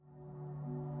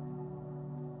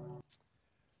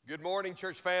Good morning,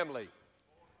 church family.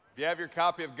 If you have your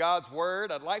copy of God's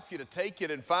Word, I'd like for you to take it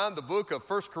and find the book of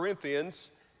 1 Corinthians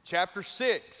chapter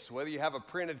 6. Whether you have a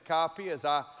printed copy, as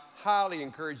I highly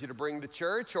encourage you to bring to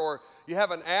church, or you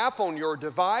have an app on your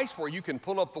device where you can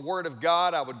pull up the Word of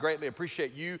God, I would greatly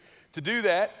appreciate you to do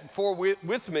that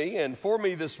with me and for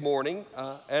me this morning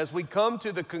as we come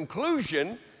to the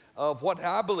conclusion of what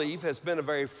I believe has been a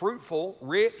very fruitful,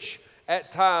 rich,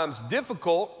 at times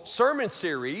difficult sermon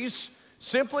series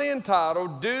simply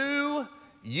entitled, Do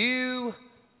You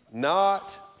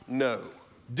Not Know?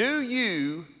 Do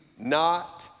You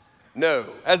Not Know?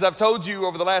 As I've told you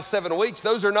over the last 7 weeks,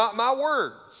 those are not my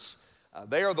words.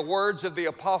 They are the words of the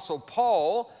Apostle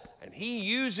Paul, and he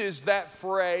uses that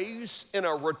phrase in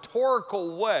a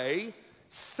rhetorical way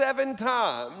 7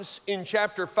 times in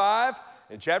chapter 5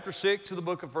 and chapter 6 of the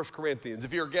book of 1 Corinthians.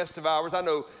 If you're a guest of ours, I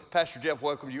know Pastor Jeff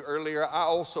welcomed you earlier. I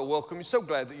also welcome you. So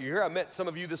glad that you're here. I met some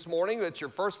of you this morning. That's your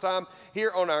first time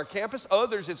here on our campus.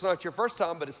 Others, it's not your first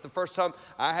time, but it's the first time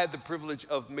I had the privilege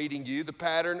of meeting you. The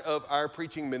pattern of our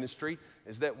preaching ministry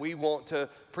is that we want to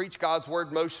preach God's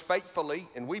word most faithfully,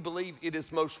 and we believe it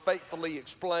is most faithfully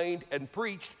explained and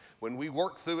preached when we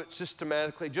work through it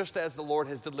systematically, just as the Lord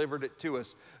has delivered it to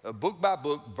us, book by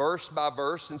book, verse by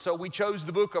verse. And so we chose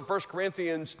the book of 1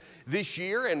 Corinthians this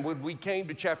year, and when we came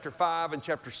to chapter 5 and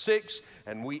chapter 6,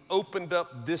 and we opened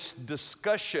up this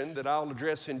discussion that I'll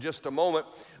address in just a moment,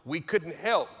 we couldn't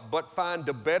help but find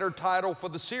a better title for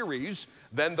the series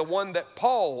than the one that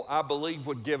Paul, I believe,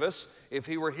 would give us if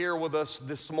he were here with us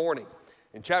this morning.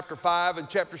 In chapter 5 and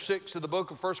chapter 6 of the book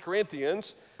of 1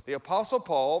 Corinthians, the Apostle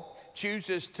Paul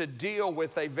chooses to deal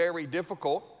with a very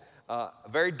difficult,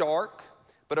 very dark,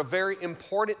 but a very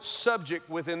important subject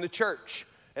within the church.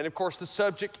 And of course, the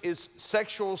subject is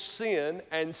sexual sin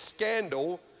and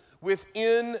scandal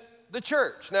within the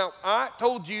church. Now, I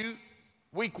told you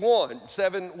week 1,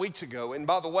 7 weeks ago, and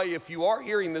by the way, if you are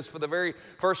hearing this for the very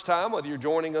first time, whether you're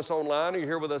joining us online or you're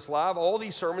here with us live, all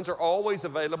these sermons are always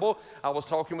available. I was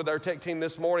talking with our tech team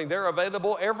this morning. They're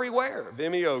available everywhere: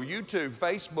 Vimeo, YouTube,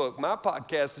 Facebook, my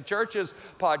podcast, the church's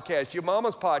podcast, your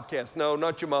mama's podcast. No,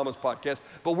 not your mama's podcast,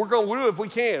 but we're going to do it if we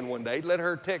can one day. Let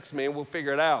her text me and we'll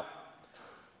figure it out.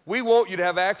 We want you to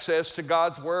have access to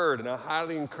God's word, and I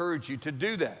highly encourage you to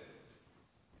do that.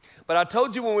 But I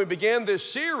told you when we began this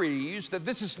series that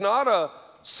this is not a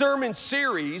sermon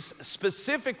series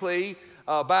specifically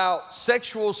about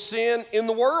sexual sin in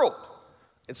the world.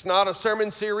 It's not a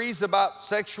sermon series about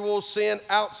sexual sin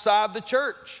outside the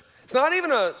church. It's not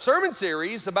even a sermon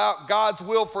series about God's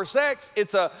will for sex.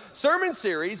 It's a sermon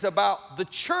series about the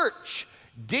church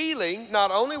dealing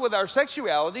not only with our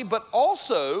sexuality, but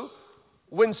also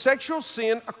when sexual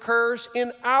sin occurs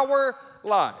in our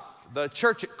life. The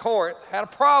church at Corinth had a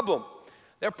problem.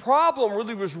 Their problem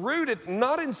really was rooted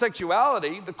not in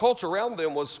sexuality. The culture around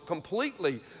them was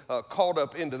completely caught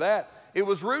up into that. It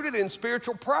was rooted in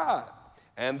spiritual pride.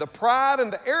 And the pride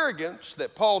and the arrogance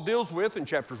that Paul deals with in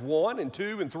chapters 1 and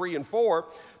 2 and 3 and 4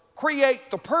 create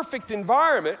the perfect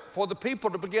environment for the people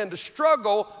to begin to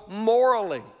struggle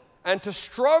morally and to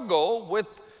struggle with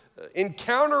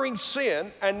encountering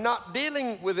sin and not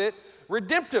dealing with it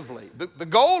redemptively. The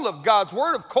goal of God's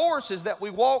word, of course, is that we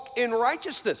walk in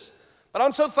righteousness. But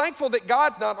I'm so thankful that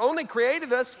God not only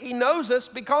created us, He knows us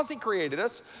because He created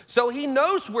us. So He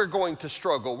knows we're going to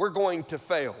struggle, we're going to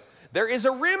fail. There is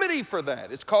a remedy for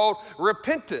that. It's called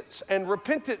repentance. And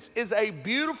repentance is a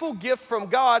beautiful gift from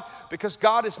God because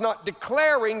God is not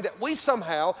declaring that we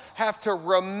somehow have to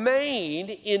remain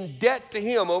in debt to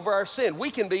Him over our sin.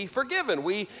 We can be forgiven.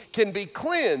 We can be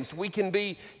cleansed. We can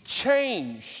be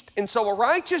changed. And so a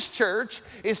righteous church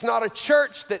is not a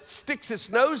church that sticks its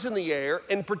nose in the air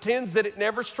and pretends that it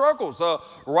never struggles. A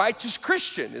righteous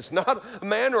Christian is not a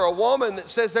man or a woman that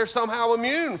says they're somehow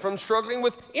immune from struggling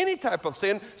with any type of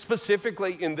sin,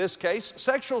 specifically in this case,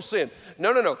 sexual sin.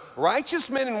 No. Righteous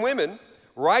men and women,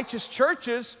 righteous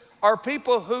churches are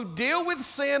people who deal with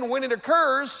sin when it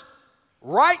occurs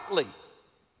rightly.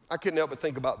 I couldn't help but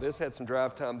think about this. Had some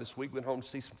drive time this week. Went home to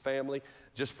see some family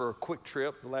just for a quick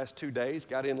trip the last 2 days.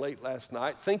 Got in late last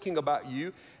night thinking about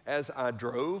you as I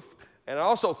drove. And I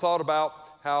also thought about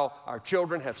how our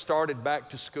children have started back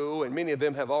to school, and many of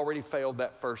them have already failed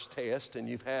that first test, and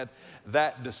you've had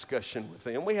that discussion with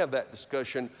them. We have that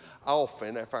discussion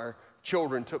often. If our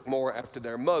children took more after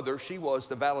their mother, she was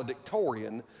the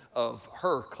valedictorian of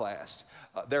her class.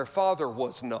 Their father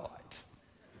was not.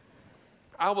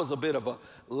 I was a bit of a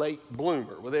late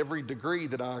bloomer. With every degree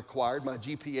that I acquired, my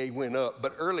GPA went up.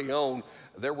 But early on,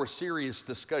 there were serious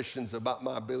discussions about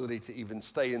my ability to even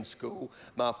stay in school.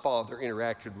 My father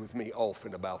interacted with me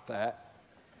often about that.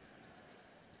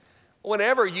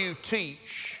 Whenever you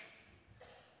teach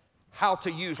how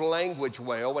to use language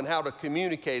well and how to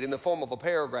communicate in the form of a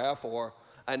paragraph or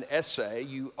an essay.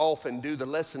 You often do the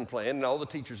lesson plan, and all the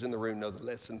teachers in the room know the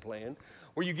lesson plan,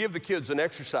 where you give the kids an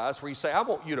exercise where you say, I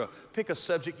want you to pick a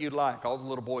subject you like. All the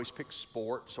little boys pick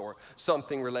sports or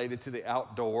something related to the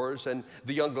outdoors, and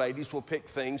the young ladies will pick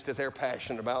things that they're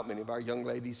passionate about. Many of our young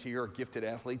ladies here are gifted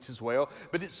athletes as well,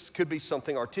 but it could be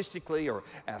something artistically or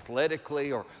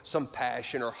athletically or some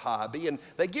passion or hobby, and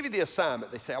they give you the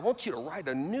assignment. They say, I want you to write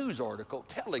a news article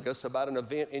telling us about an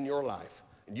event in your life.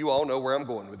 And you all know where I'm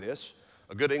going with this.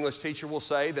 A good English teacher will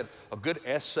say that a good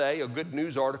essay, a good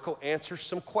news article answers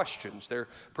some questions. They're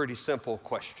pretty simple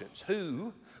questions.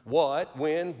 Who, what,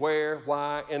 when, where,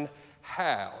 why, and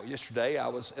how. Yesterday I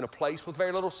was in a place with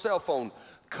very little cell phone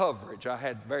coverage. I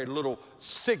had very little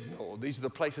signal. These are the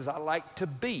places I like to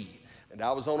be. And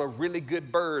I was on a really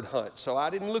good bird hunt, so I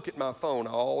didn't look at my phone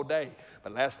all day.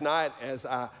 But last night, as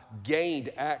I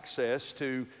gained access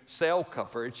to cell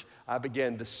coverage, I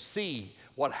began to see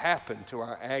what happened to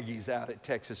our Aggies out at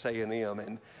Texas A&M,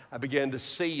 and I began to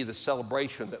see the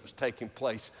celebration that was taking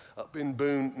place up in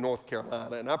Boone, North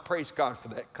Carolina. And I praise God for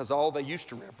that, because all they used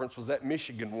to reference was that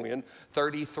Michigan win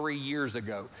 33 years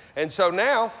ago. And so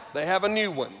now they have a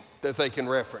new one that they can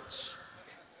reference.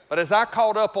 But as I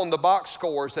caught up on the box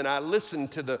scores and I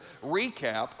listened to the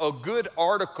recap, a good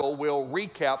article will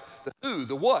recap the who,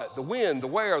 the what, the when, the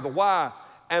where, the why,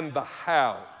 and the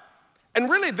how. And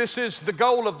really, this is the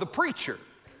goal of the preacher.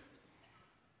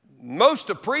 Most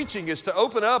of preaching is to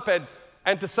open up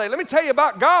and to say, let me tell you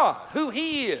about God, who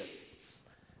He is.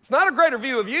 It's not a greater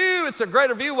view of you, it's a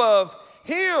greater view of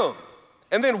Him.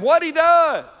 And then what He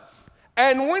does,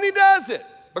 and when He does it,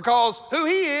 because who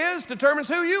He is determines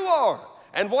who you are.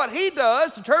 And what He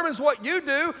does determines what you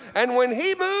do, and when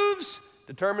He moves,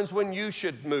 determines when you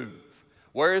should move.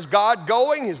 Where is God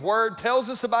going? His Word tells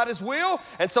us about His will,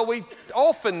 and so we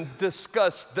often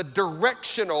discuss the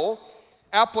directional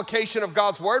application of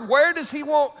God's Word. Where does He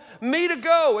want me to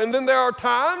go? And then there are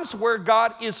times where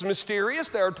God is mysterious.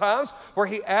 There are times where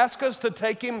He asks us to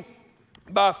take Him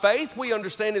by faith. We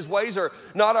understand His ways are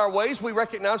not our ways. We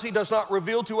recognize He does not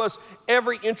reveal to us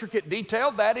every intricate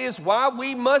detail. That is why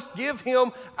we must give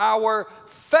Him our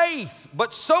faith.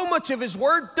 But so much of His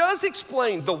Word does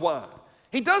explain the why.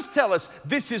 He does tell us,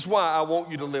 this is why I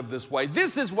want you to live this way.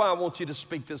 This is why I want you to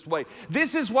speak this way.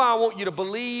 This is why I want you to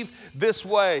believe this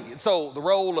way. And so the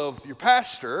role of your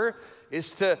pastor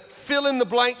is to fill in the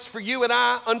blanks for you and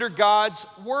I under God's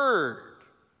Word.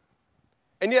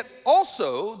 And yet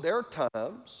also there are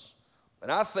times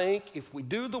when I think if we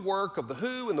do the work of the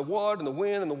who and the what and the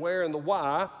when and the where and the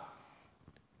why,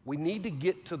 we need to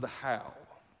get to the how.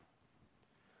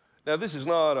 Now, this is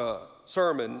not a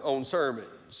sermon on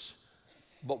sermons,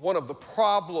 but one of the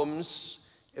problems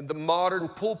in the modern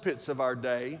pulpits of our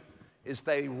day is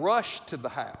they rush to the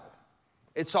how.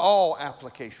 It's all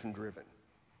application driven.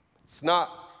 It's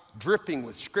not dripping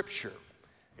with Scripture.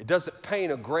 It doesn't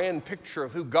paint a grand picture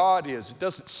of who God is. It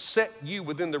doesn't set you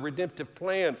within the redemptive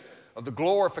plan of the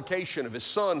glorification of His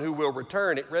Son who will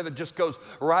return. It rather just goes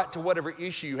right to whatever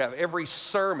issue you have. Every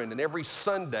sermon and every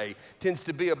Sunday tends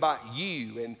to be about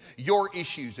you and your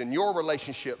issues and your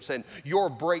relationships and your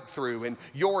breakthrough and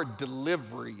your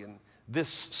delivery. And this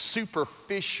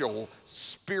superficial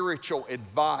spiritual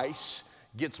advice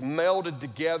gets melded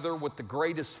together with the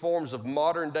greatest forms of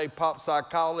modern day pop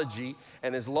psychology,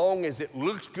 and as long as it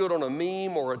looks good on a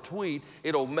meme or a tweet,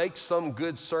 it'll make some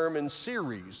good sermon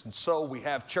series. And so we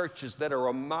have churches that are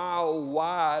a mile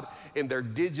wide in their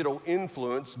digital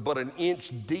influence, but an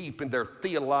inch deep in their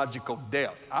theological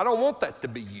depth. I don't want that to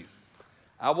be you.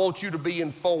 I want you to be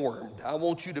informed. I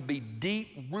want you to be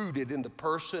deep rooted in the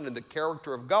person and the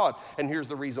character of God. And here's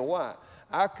the reason why.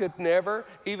 I could never,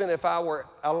 even if I were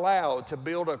allowed to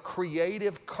build a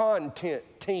creative content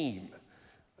team.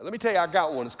 Let me tell you, I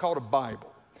got one. It's called a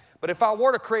Bible. But if I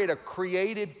were to create a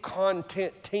creative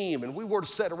content team and we were to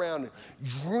sit around and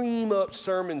dream up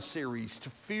sermon series to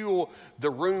fill the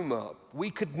room up, we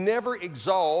could never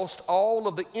exhaust all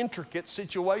of the intricate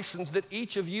situations that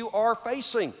each of you are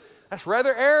facing. That's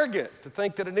rather arrogant to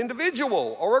think that an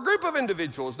individual or a group of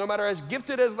individuals, no matter as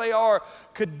gifted as they are,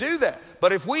 could do that.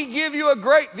 But if we give you a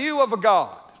great view of a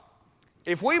God,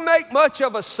 if we make much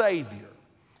of a Savior,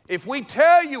 if we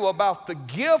tell you about the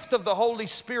gift of the Holy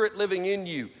Spirit living in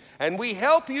you, and we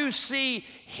help you see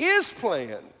His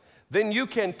plan, then you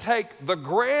can take the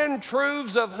grand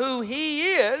truths of who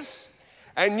He is,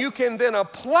 and you can then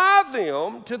apply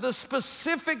them to the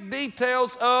specific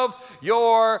details of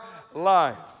your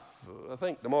life. I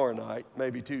think tomorrow night,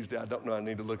 maybe Tuesday, I don't know, I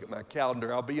need to look at my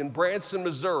calendar. I'll be in Branson,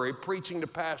 Missouri, preaching to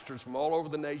pastors from all over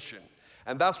the nation.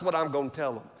 And that's what I'm going to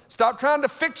tell them. Stop trying to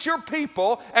fix your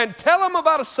people and tell them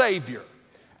about a Savior.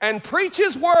 And preach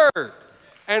His word.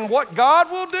 And what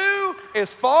God will do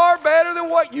is far better than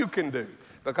what you can do.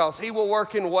 Because He will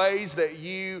work in ways that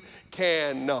you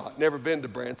cannot. Never been to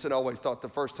Branson. I always thought the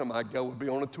first time I'd go would be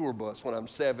on a tour bus when I'm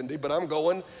 70. But I'm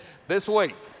going this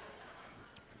week.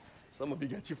 Some of you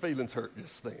got your feelings hurt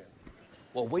just then.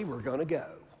 Well, we were going to go.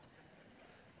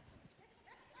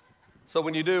 So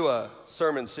when you do a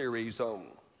sermon series on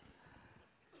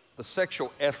the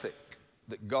sexual ethic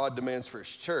that God demands for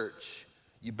His church,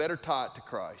 you better tie it to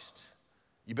Christ.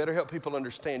 You better help people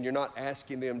understand you're not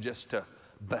asking them just to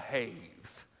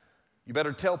behave. You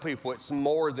better tell people it's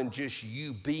more than just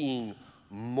you being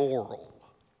moral.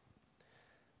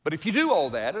 But if you do all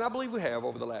that, and I believe we have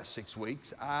over the last 6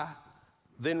 weeks, I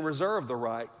then reserve the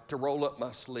right to roll up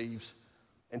my sleeves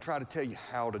and try to tell you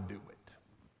how to do it.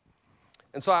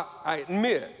 And so I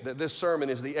admit that this sermon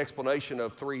is the explanation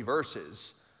of 3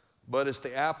 verses, but it's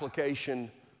the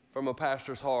application from a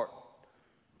pastor's heart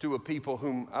to a people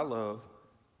whom I love.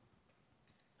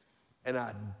 And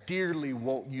I dearly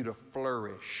want you to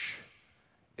flourish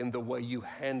in the way you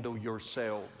handle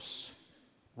yourselves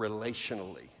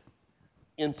relationally,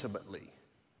 intimately,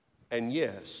 and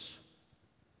yes,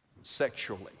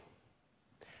 sexually.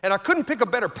 And I couldn't pick a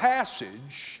better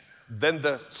passage than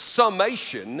the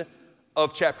summation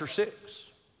of chapter 6.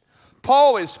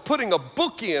 Paul is putting a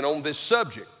bookend on this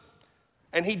subject,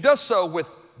 and he does so with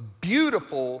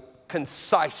beautiful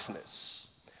conciseness.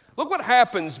 Look what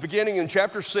happens beginning in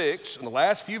chapter 6, in the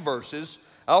last few verses.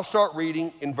 I'll start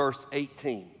reading in verse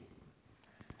 18.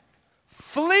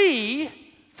 Flee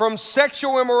from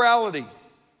sexual immorality.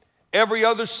 Every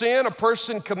other sin a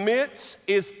person commits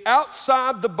is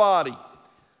outside the body,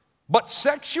 but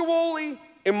sexually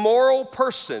immoral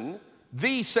person,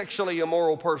 the sexually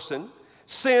immoral person,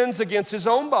 sins against his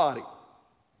own body.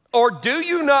 Or do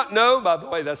you not know, by the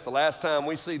way, that's the last time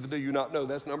we see the do you not know,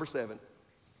 that's number 7,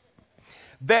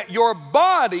 that your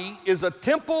body is a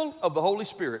temple of the Holy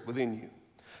Spirit within you,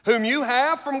 whom you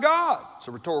have from God. It's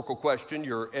a rhetorical question.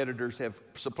 Your editors have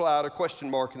supplied a question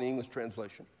mark in the English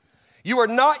translation. You are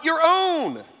not your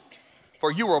own,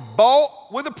 for you were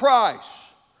bought with a price.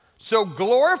 So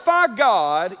glorify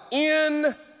God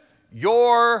in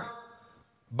your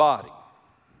body.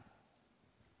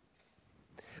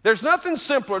 There's nothing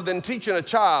simpler than teaching a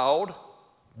child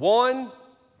 1,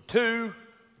 2,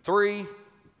 3,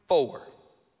 4.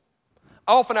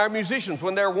 Often our musicians,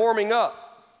 when they're warming up,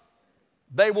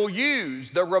 they will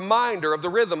use the reminder of the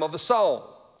rhythm of the song.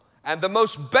 And the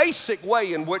most basic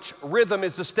way in which rhythm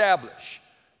is established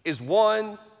is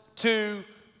 1, 2,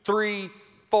 3,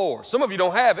 4. Some of you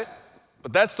don't have it,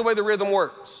 but that's the way the rhythm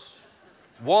works.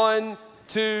 1,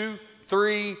 2,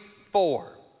 3,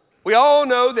 4. We all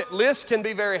know that lists can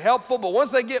be very helpful, but once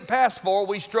they get past 4,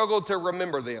 we struggle to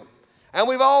remember them. And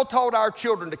we've all taught our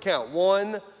children to count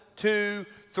 1, 2,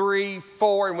 3,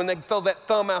 4, and when they throw that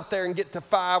thumb out there and get to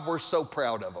 5, we're so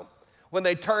proud of them. When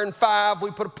they turn 5, we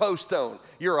put a post on.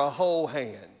 You're a whole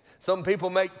hand. Some people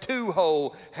make 2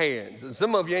 whole hands, and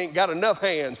some of you ain't got enough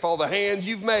hands for all the hands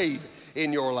you've made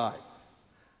in your life.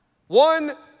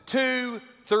 1, 2,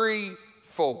 3,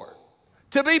 4.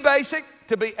 To be basic,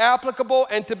 to be applicable,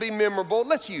 and to be memorable,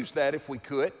 let's use that if we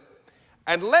could.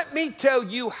 And let me tell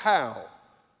you how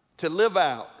to live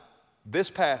out this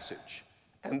passage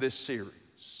and this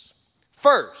series.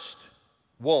 First,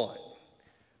 1.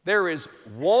 There is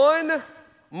one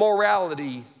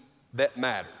morality that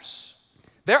matters.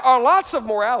 There are lots of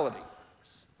morality.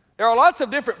 There are lots of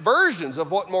different versions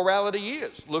of what morality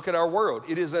is. Look at our world.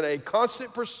 It is in a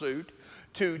constant pursuit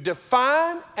to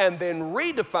define and then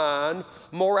redefine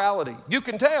morality. You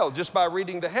can tell just by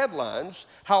reading the headlines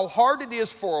how hard it is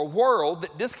for a world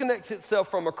that disconnects itself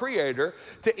from a creator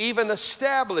to even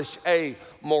establish a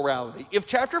morality. If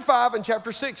chapter 5 and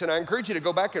chapter 6, and I encourage you to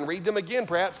go back and read them again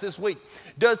perhaps this week,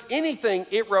 does anything,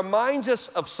 it reminds us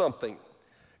of something.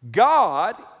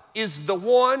 God is the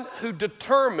one who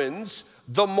determines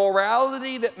the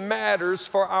morality that matters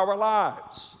for our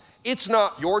lives. It's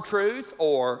not your truth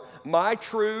or my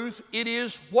truth. It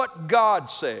is what God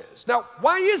says. Now,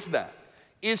 why is that?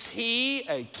 Is He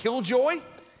a killjoy?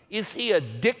 Is He a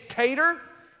dictator?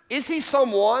 Is He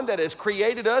someone that has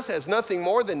created us as nothing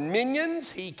more than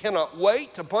minions? He cannot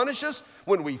wait to punish us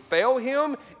when we fail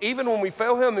Him, even when we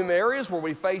fail Him in areas where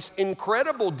we face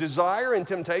incredible desire and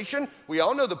temptation. We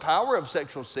all know the power of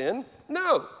sexual sin.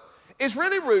 No, it's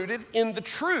really rooted in the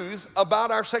truth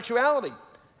about our sexuality.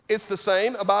 It's the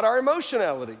same about our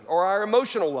emotionality or our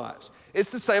emotional lives. It's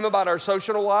the same about our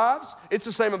social lives. It's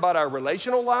the same about our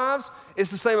relational lives.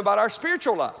 It's the same about our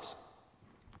spiritual lives.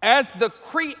 As the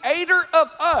creator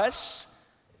of us,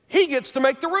 he gets to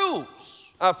make the rules.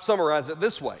 I've summarized it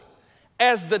this way.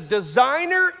 As the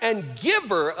designer and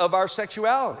giver of our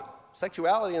sexuality.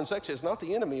 Sexuality and sex is not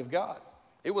the enemy of God.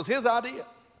 It was his idea.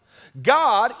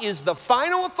 God is the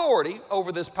final authority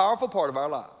over this powerful part of our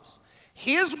lives.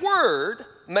 His word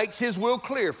makes his will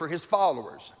clear for his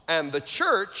followers and the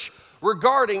church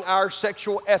regarding our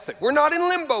sexual ethic. We're not in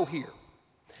limbo here.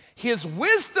 His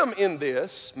wisdom in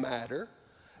this matter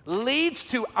leads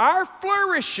to our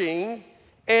flourishing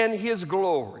and his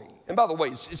glory. And by the way,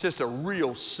 it's just a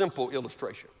real simple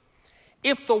illustration.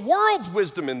 If the world's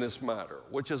wisdom in this matter,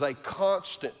 which is a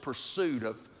constant pursuit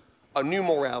of a new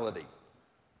morality,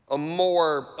 a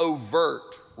more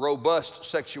overt, robust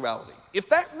sexuality, if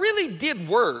that really did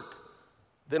work,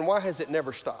 then why has it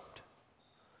never stopped?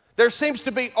 There seems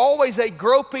to be always a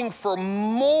groping for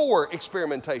more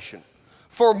experimentation,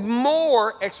 for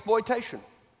more exploitation.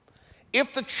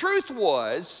 If the truth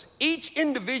was each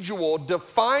individual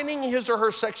defining his or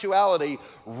her sexuality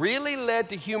really led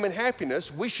to human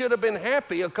happiness, we should have been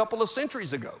happy a couple of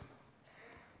centuries ago.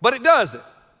 But it doesn't.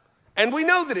 And we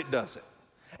know that it doesn't.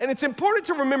 And it's important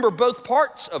to remember both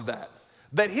parts of that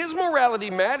his morality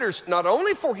matters not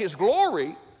only for his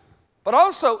glory, but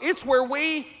also it's where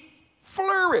we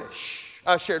flourish.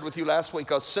 I shared with you last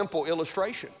week a simple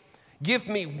illustration. Give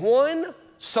me one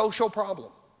social problem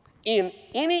in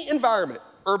any environment,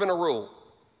 urban or rural,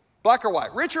 black or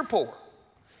white, rich or poor.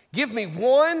 Give me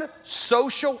one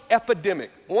social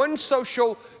epidemic, one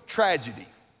social tragedy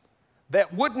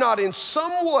that would not in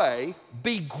some way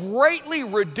be greatly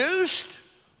reduced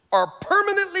or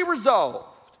permanently resolved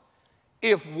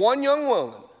if one young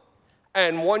woman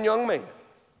and one young man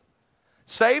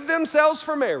saved themselves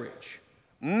for marriage,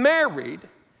 married,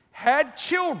 had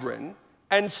children,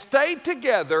 and stayed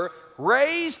together,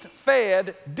 raised,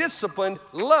 fed, disciplined,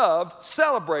 loved,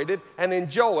 celebrated, and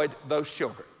enjoyed those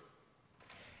children.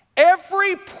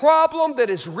 Every problem that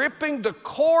is ripping the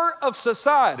core of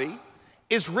society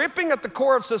is ripping at the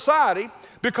core of society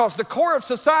because the core of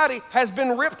society has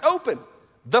been ripped open.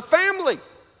 The family.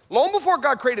 Long before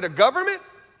God created a government,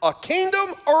 a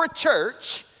kingdom, or a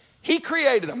church, he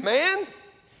created a man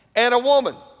and a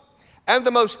woman. And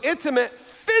the most intimate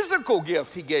physical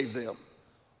gift he gave them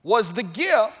was the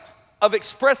gift of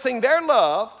expressing their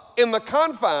love in the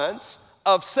confines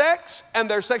of sex and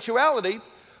their sexuality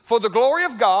for the glory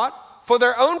of God, for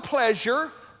their own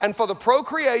pleasure, and for the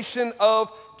procreation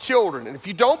of children. And if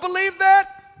you don't believe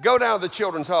that, go down to the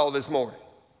children's hall this morning.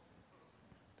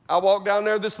 I walked down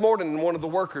there this morning and one of the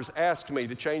workers asked me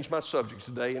to change my subject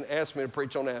today and asked me to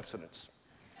preach on abstinence.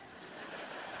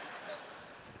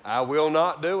 I will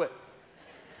not do it.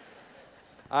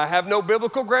 I have no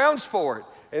biblical grounds for it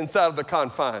inside of the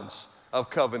confines of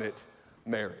covenant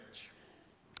marriage.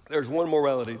 There's one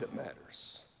morality that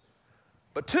matters.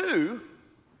 But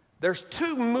there's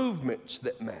two movements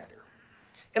that matter.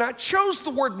 And I chose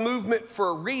the word movement for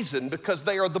a reason because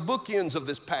they are the bookends of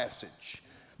this passage.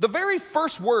 The very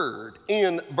first word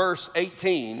in verse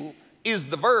 18 is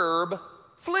the verb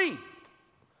flee,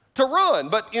 to run.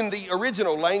 But in the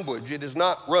original language, it is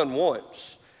not run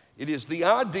once. It is the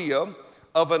idea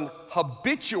of an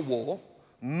habitual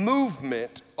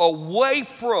movement away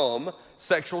from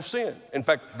sexual sin. In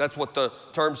fact, that's what the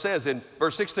term says in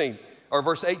verse 18.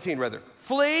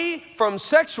 Flee from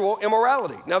sexual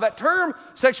immorality. Now that term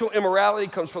sexual immorality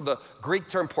comes from the Greek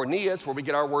term porneia. It's where we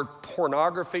get our word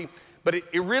pornography. But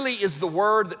it really is the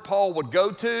word that Paul would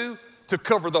go to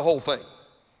cover the whole thing.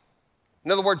 In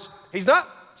other words, he's not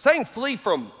saying flee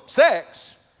from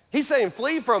sex. He's saying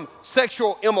flee from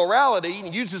sexual immorality,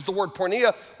 and he uses the word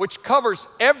porneia, which covers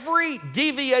every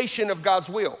deviation of God's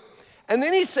will. And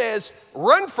then he says,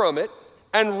 run from it,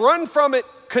 and run from it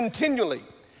continually.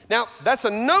 Now, that's a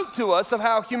note to us of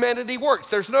how humanity works.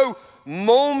 There's no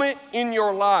moment in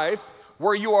your life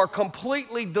where you are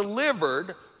completely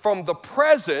delivered from the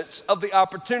presence of the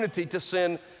opportunity to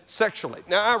sin sexually.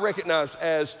 Now, I recognize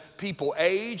as people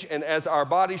age and as our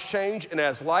bodies change and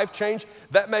as life change,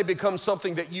 that may become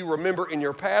something that you remember in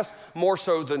your past more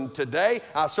so than today.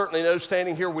 I certainly know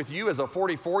standing here with you as a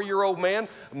 44-year-old man,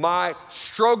 my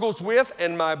struggles with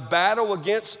and my battle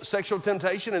against sexual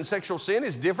temptation and sexual sin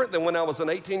is different than when I was an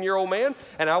 18-year-old man.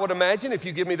 And I would imagine if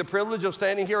you give me the privilege of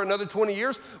standing here another 20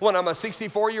 years, when I'm a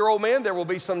 64-year-old man, there will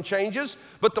be some changes.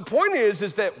 But the point is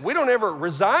that we don't ever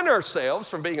resign ourselves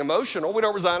from being emotional. We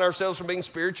don't resign ourselves from being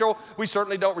spiritual. We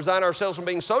certainly don't resign ourselves from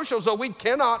being social, so we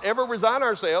cannot ever resign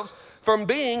ourselves from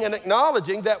being and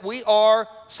acknowledging that we are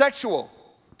sexual.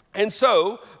 And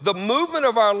so the movement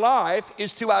of our life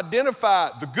is to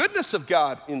identify the goodness of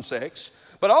God in sex,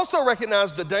 but also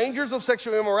recognize the dangers of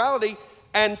sexual immorality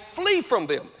and flee from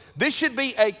them. This should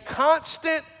be a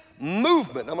constant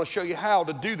movement. I'm going to show you how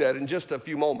to do that in just a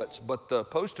few moments. But the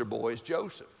poster boy is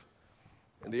Joseph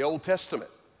in the Old Testament.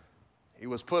 He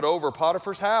was put over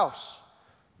Potiphar's house.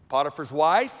 Potiphar's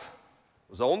wife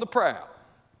was on the prowl.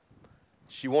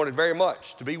 She wanted very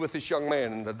much to be with this young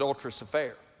man in an adulterous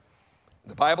affair.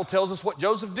 The Bible tells us what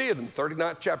Joseph did in the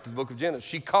 39th chapter of the book of Genesis.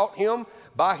 She caught him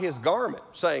by his garment,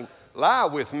 saying, "Lie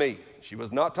with me." She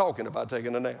was not talking about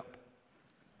taking a nap.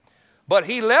 But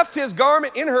he left his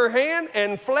garment in her hand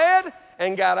and fled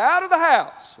and got out of the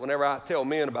house. Whenever I tell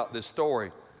men about this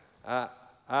story, I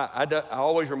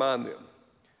always remind them,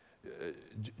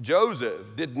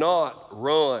 Joseph did not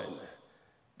run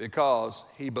because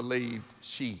he believed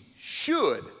she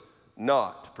should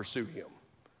not pursue him.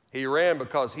 He ran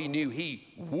because he knew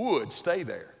he would stay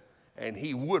there and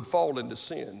he would fall into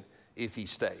sin if he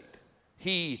stayed.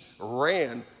 He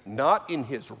ran not in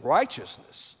his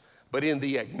righteousness, but in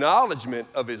the acknowledgement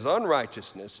of his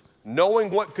unrighteousness, knowing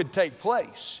what could take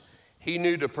place. He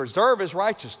knew to preserve his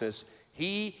righteousness,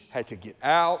 he had to get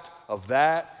out of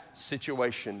that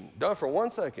situation. Don't for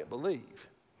one second believe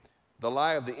the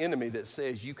lie of the enemy that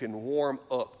says you can warm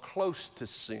up close to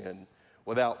sin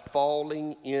without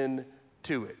falling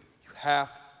into it. You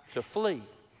have to flee.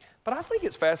 But I think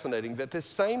it's fascinating that this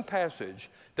same passage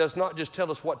does not just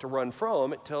tell us what to run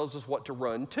from, it tells us what to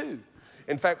run to.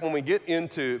 In fact, when we get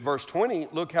into verse 20,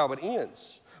 look how it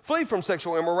ends. Flee from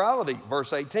sexual immorality,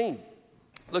 verse 18.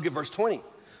 Look at verse 20.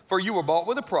 For you were bought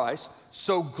with a price,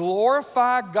 so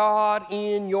glorify God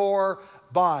in your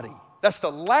body. That's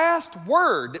the last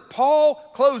word that Paul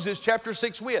closes chapter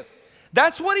 6 with.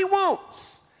 That's what he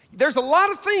wants. There's a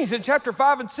lot of things in chapter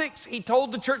 5 and 6 he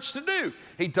told the church to do.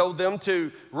 He told them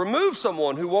to remove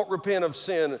someone who won't repent of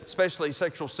sin, especially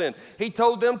sexual sin. He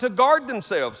told them to guard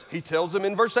themselves. He tells them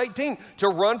in verse 18 to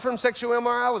run from sexual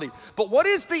immorality. But what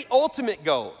is the ultimate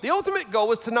goal? The ultimate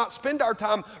goal is to not spend our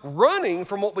time running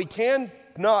from what we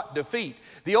cannot defeat.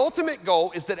 The ultimate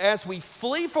goal is that as we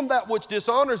flee from that which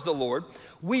dishonors the Lord,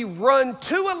 we run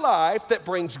to a life that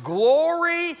brings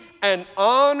glory and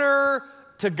honor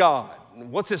to God.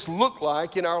 What's this look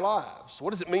like in our lives?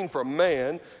 What does it mean for a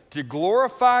man to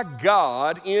glorify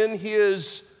God in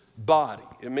his body?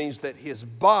 It means that his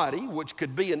body, which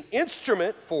could be an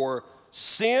instrument for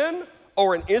sin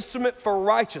or an instrument for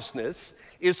righteousness,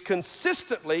 is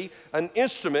consistently an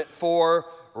instrument for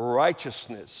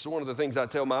righteousness. So one of the things I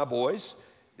tell my boys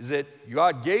is that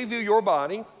God gave you your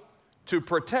body to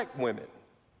protect women,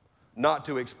 not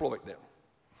to exploit them.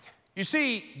 You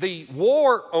see, the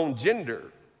war on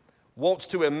gender wants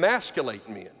to emasculate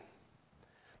men.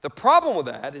 The problem with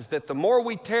that is that the more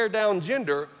we tear down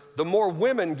gender, the more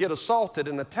women get assaulted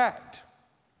and attacked.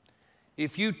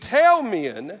 If you tell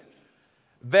men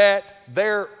that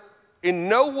they're in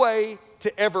no way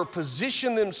to ever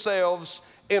position themselves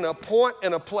in a point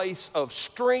and a place of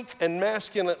strength and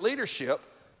masculine leadership,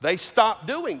 they stop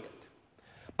doing it.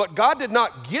 But God did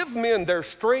not give men their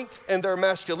strength and their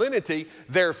masculinity,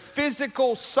 their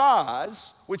physical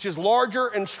size, which is larger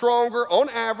and stronger on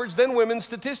average than women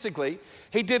statistically.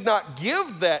 He did not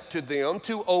give that to them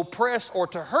to oppress or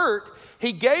to hurt.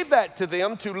 He gave that to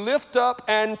them to lift up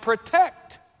and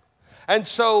protect. And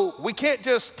so we can't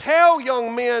just tell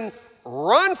young men,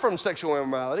 run from sexual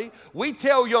immorality. We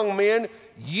tell young men,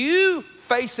 you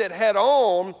face it head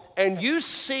on and you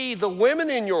see the women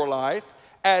in your life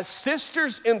as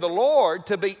sisters in the Lord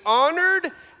to be honored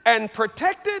and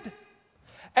protected.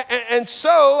 And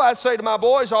so I say to my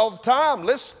boys all the time,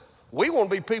 listen, we want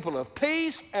to be people of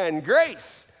peace and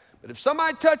grace. But if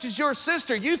somebody touches your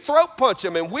sister, you throat punch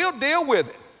them and we'll deal with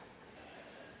it.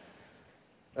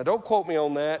 Now don't quote me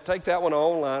on that. Take that one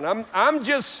online. I'm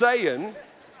just saying,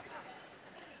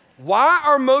 why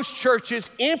are most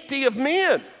churches empty of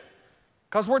men?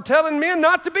 Because we're telling men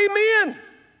not to be men.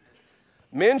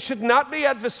 Men should not be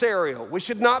adversarial. We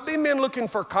should not be men looking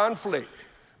for conflict.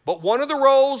 But one of the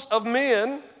roles of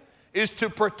men is to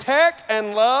protect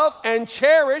and love and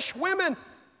cherish women.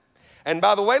 And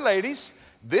by the way, ladies,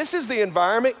 this is the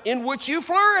environment in which you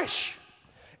flourish,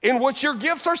 in which your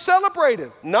gifts are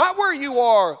celebrated, not where you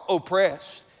are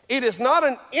oppressed. It is not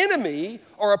an enemy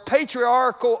or a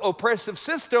patriarchal oppressive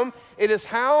system. It is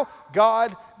how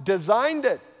God designed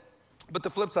it. But the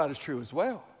flip side is true as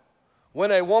well.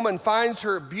 When a woman finds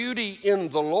her beauty in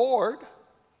the Lord,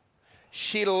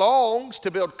 she longs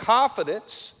to build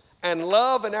confidence and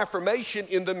love and affirmation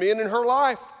in the men in her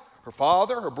life, her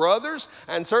father, her brothers,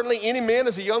 and certainly any men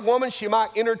as a young woman she might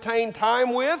entertain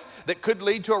time with that could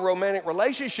lead to a romantic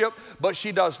relationship, but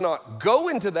she does not go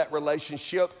into that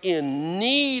relationship in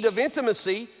need of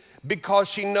intimacy because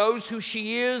she knows who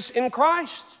she is in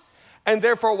Christ. And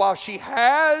therefore, while she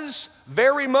has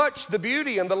very much the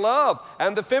beauty and the love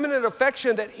and the feminine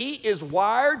affection that he is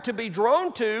wired to be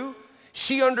drawn to,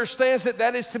 she understands that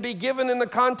that is to be given in the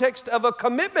context of a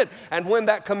commitment. And when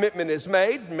that commitment is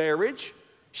made, marriage,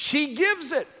 she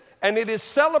gives it and it is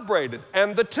celebrated.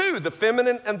 And the two, the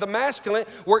feminine and the masculine,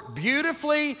 work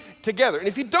beautifully together. And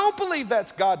if you don't believe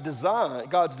that's God's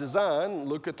design,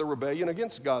 look at the rebellion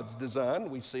against God's design.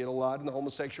 We see it a lot in the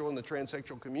homosexual and the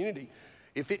transsexual community.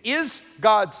 If it is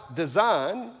God's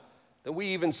design, then we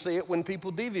even see it when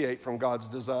people deviate from God's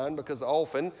design, because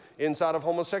often inside of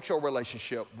homosexual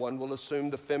relationship, one will assume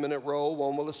the feminine role,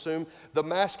 one will assume the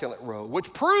masculine role,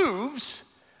 which proves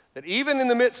that even in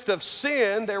the midst of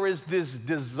sin, there is this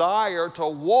desire to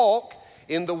walk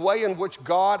in the way in which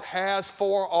God has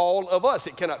for all of us.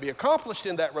 It cannot be accomplished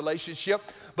in that relationship,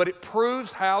 but it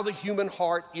proves how the human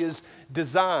heart is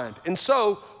designed. And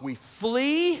so we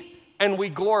flee and we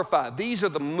glorify. These are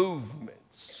the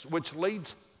movements, which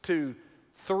leads to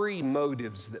three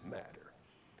motives that matter.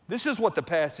 This is what the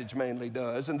passage mainly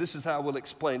does, and this is how we'll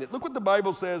explain it. Look what the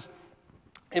Bible says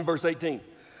in verse 18.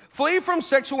 Flee from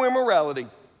sexual immorality.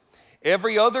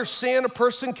 Every other sin a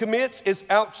person commits is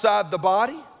outside the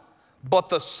body, but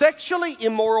the sexually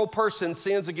immoral person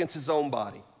sins against his own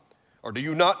body. Or do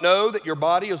you not know that your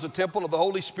body is a temple of the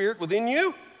Holy Spirit within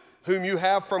you, whom you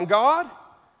have from God?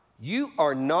 You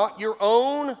are not your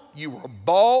own. You were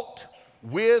bought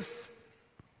with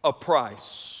a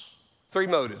price. Three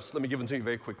motives. Let me give them to you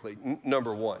very quickly.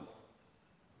 Number one,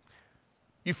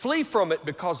 you flee from it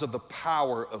because of the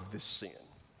power of this sin.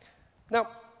 Now,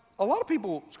 a lot of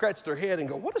people scratch their head and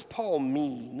go, what does Paul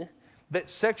mean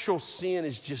that sexual sin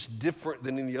is just different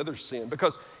than any other sin?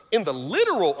 Because in the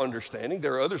literal understanding,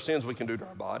 there are other sins we can do to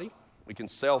our body. We can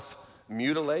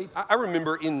self-mutilate. I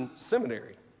remember in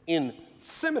seminary, and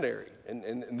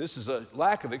this is a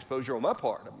lack of exposure on my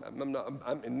part.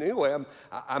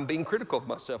 I'm being critical of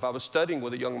myself. I was studying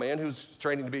with a young man who's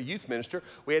training to be a youth minister.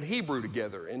 We had Hebrew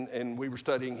together, and we were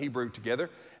studying Hebrew together,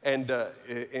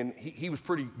 and he was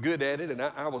pretty good at it, and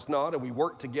I was not, and we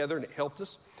worked together, and it helped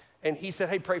us. And he said,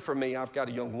 hey, pray for me. I've got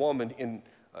a young woman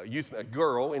a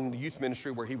girl in the youth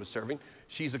ministry where he was serving.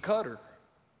 She's a cutter.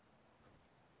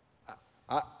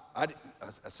 I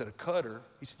said, a cutter?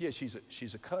 He said, yeah,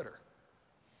 she's a cutter.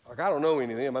 Like, I don't know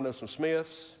any of them. I know some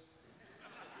Smiths.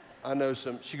 I know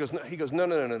some. He goes,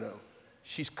 no.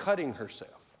 She's cutting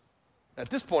herself. At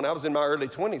this point, I was in my early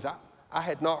 20s. I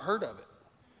had not heard of it.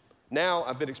 Now,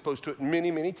 I've been exposed to it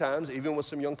many, many times, even with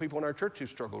some young people in our church who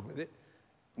struggled with it.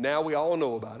 Now we all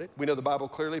know about it. We know the Bible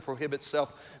clearly prohibits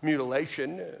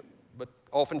self-mutilation, but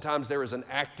oftentimes there is an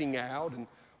acting out. And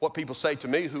what people say to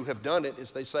me who have done it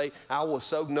is they say, I was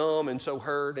so numb and so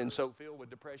hurt and so filled with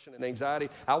depression and anxiety,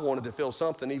 I wanted to feel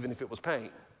something even if it was pain.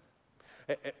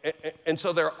 And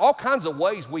so there are all kinds of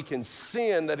ways we can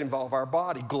sin that involve our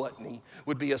body. Gluttony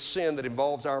would be a sin that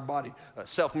involves our body.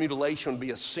 Self-mutilation would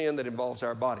be a sin that involves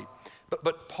our body.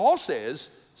 But Paul says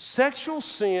sexual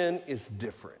sin is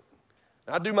different.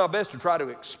 I do my best to try to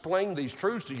explain these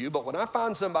truths to you, but when I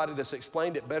find somebody that's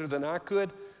explained it better than I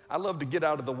could, I love to get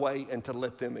out of the way and to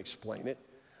let them explain it.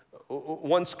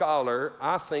 One scholar,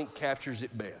 I think, captures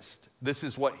it best. This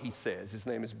is what he says. His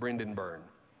name is Brendan Byrne.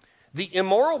 The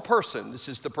immoral person, this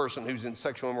is the person who's in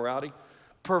sexual immorality,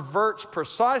 perverts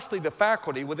precisely the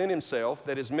faculty within himself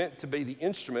that is meant to be the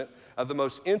instrument of the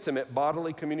most intimate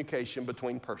bodily communication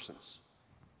between persons.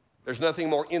 There's nothing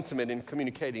more intimate in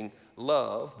communicating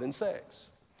love than sex.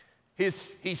 He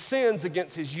sins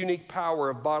against his unique power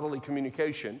of bodily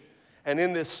communication, and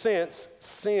in this sense,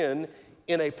 sin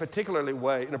in a particular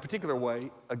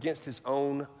way against his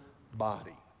own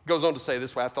body. Goes on to say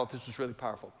this way, I thought this was really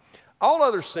powerful. All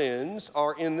other sins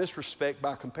are in this respect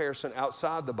by comparison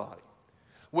outside the body,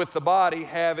 with the body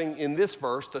having in this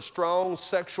verse the strong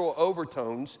sexual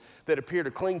overtones that appear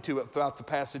to cling to it throughout the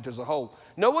passage as a whole.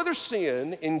 No other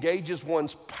sin engages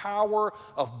one's power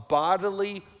of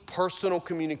bodily personal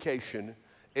communication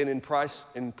in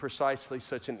precisely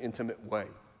such an intimate way.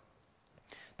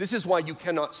 This is why you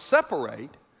cannot separate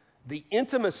the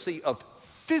intimacy of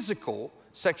physical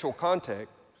sexual contact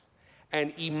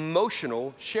and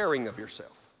emotional sharing of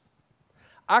yourself.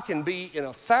 I can be in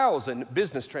 1,000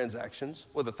 business transactions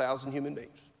with 1,000 human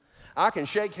beings. I can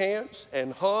shake hands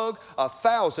and hug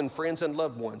 1,000 friends and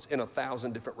loved ones in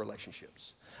 1,000 different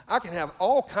relationships. I can have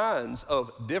all kinds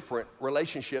of different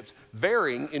relationships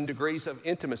varying in degrees of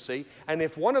intimacy, and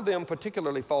if one of them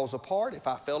particularly falls apart, if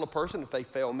I fail a person, if they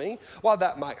fail me, while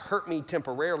that might hurt me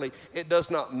temporarily, it does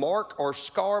not mark or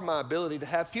scar my ability to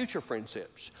have future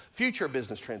friendships, future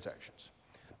business transactions.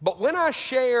 But when I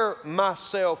share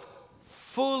myself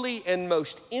fully and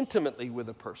most intimately with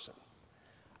a person,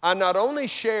 I not only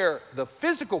share the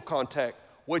physical contact,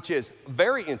 which is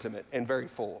very intimate and very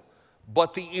full,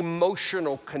 but the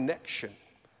emotional connection.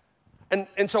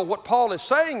 And so what Paul is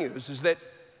saying is that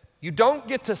you don't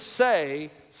get to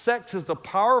say sex is a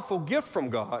powerful gift from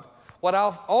God,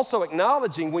 while also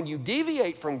acknowledging when you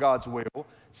deviate from God's will,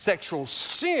 sexual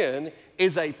sin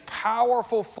is a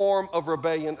powerful form of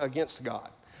rebellion against God.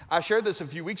 I shared this a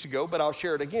few weeks ago, but I'll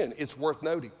share it again. It's worth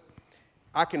noting.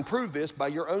 I can prove this by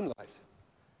your own life.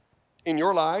 In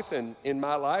your life and in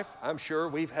my life, I'm sure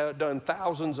we've done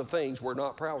thousands of things we're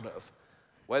not proud of,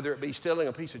 whether it be stealing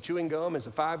a piece of chewing gum as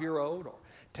a 5-year-old or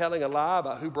telling a lie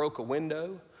about who broke a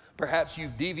window. Perhaps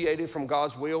you've deviated from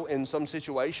God's will in some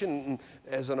situation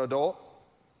as an adult.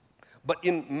 But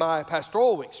in my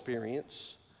pastoral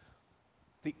experience,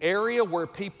 the area where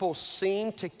people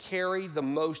seem to carry the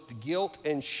most guilt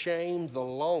and shame the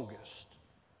longest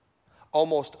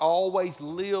almost always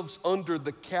lives under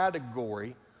the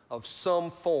category of some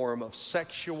form of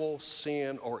sexual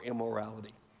sin or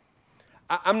immorality.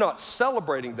 I'm not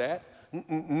celebrating that,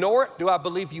 nor do I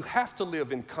believe you have to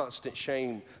live in constant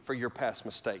shame for your past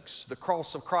mistakes. The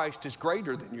cross of Christ is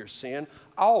greater than your sin,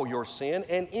 all your sin,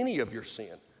 and any of your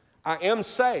sin. I am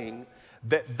saying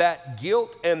that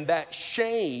guilt and that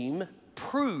shame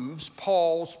proves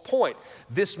Paul's point.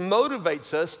 This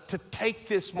motivates us to take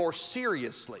this more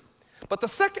seriously. But the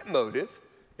second motive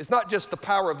is not just the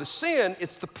power of the sin,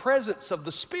 it's the presence of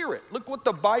the Spirit. Look what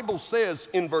the Bible says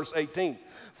in verse 18.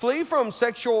 Flee from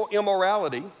sexual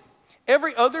immorality.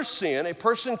 Every other sin a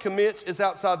person commits is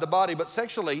outside the body, but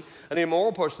sexually, an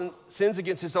immoral person sins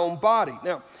against his own body.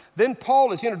 Now, then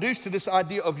Paul is introduced to this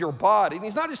idea of your body, and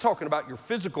he's not just talking about your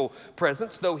physical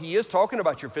presence, though he is talking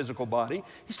about your physical body.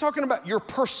 He's talking about your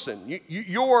person,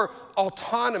 your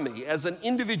autonomy as an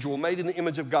individual made in the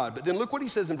image of God. But then look what he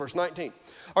says in verse 19.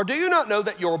 Or do you not know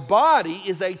that your body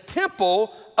is a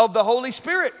temple of the Holy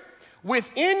Spirit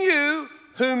within you,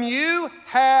 whom you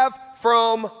have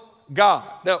from God?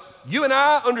 Now, you and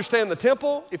I understand the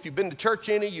temple. If you've been to church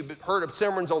any, you've heard of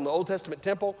sermons on the Old Testament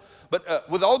temple. But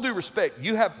with all due respect,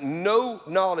 you have no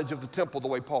knowledge of the temple the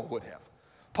way Paul would have.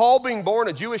 Paul, being born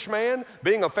a Jewish man,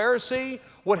 being a Pharisee,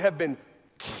 would have been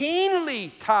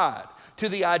keenly tied to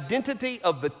the identity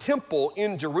of the temple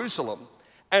in Jerusalem.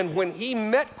 And when he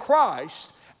met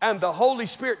Christ and the Holy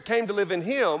Spirit came to live in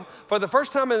him, for the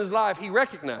first time in his life, he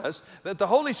recognized that the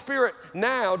Holy Spirit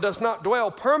now does not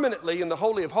dwell permanently in the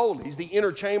Holy of Holies, the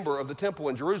inner chamber of the temple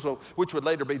in Jerusalem, which would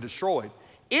later be destroyed.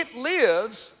 It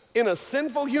lives in a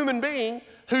sinful human being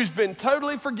who's been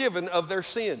totally forgiven of their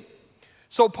sin.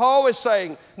 So Paul is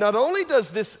saying, not only does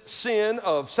this sin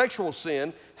of sexual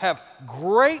sin have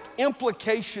great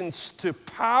implications to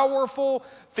powerful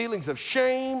feelings of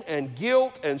shame and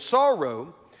guilt and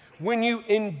sorrow, when you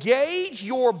engage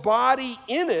your body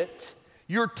in it,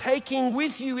 you're taking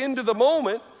with you into the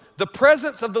moment the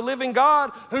presence of the living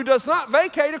God who does not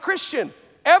vacate a Christian,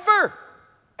 ever,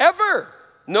 ever.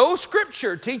 No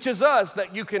scripture teaches us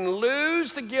that you can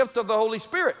lose the gift of the Holy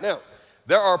Spirit. Now,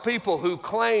 there are people who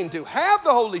claim to have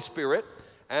the Holy Spirit,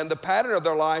 and the pattern of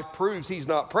their life proves he's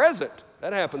not present.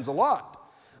 That happens a lot.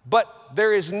 But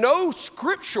there is no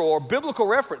scriptural or biblical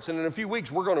reference, and in a few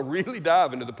weeks we're going to really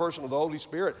dive into the person of the Holy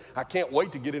Spirit. I can't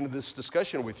wait to get into this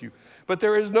discussion with you. But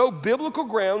there is no biblical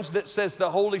grounds that says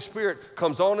the Holy Spirit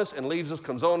comes on us and leaves us,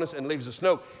 comes on us and leaves us.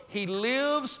 No, he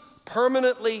lives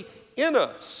permanently in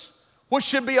us, which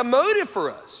should be a motive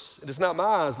for us. It is not my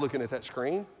eyes looking at that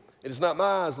screen. It is not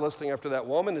my eyes lusting after that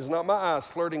woman. It is not my eyes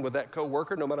flirting with that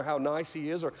coworker, no matter how nice he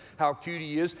is or how cute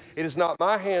he is. It is not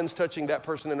my hands touching that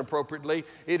person inappropriately.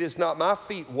 It is not my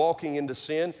feet walking into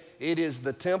sin. It is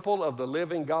the temple of the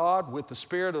living God with the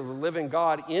Spirit of the living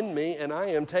God in me, and I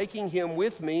am taking him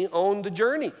with me on the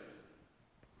journey.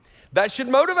 That should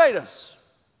motivate us.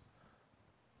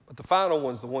 But the final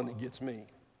one's the one that gets me.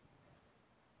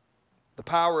 The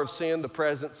power of sin, the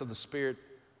presence of the Spirit,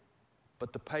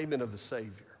 but the payment of the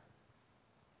Savior.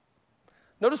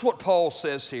 Notice what Paul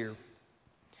says here.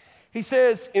 He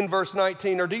says in verse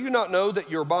 19, or do you not know that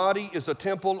your body is a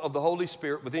temple of the Holy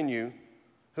Spirit within you,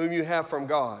 whom you have from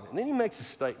God? And then he makes a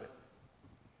statement.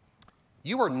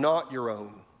 You are not your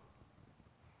own.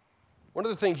 One of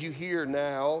the things you hear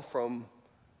now from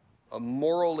a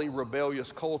morally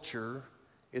rebellious culture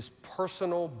is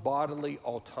personal bodily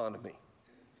autonomy.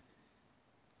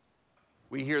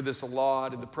 We hear this a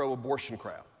lot in the pro-abortion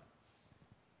crowd.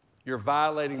 You're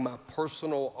violating my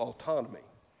personal autonomy.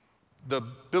 The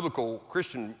biblical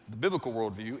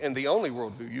worldview, and the only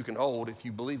worldview you can hold if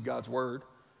you believe God's word,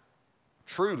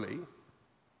 truly,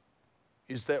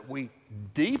 is that we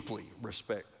deeply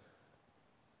respect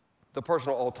the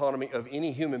personal autonomy of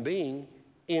any human being,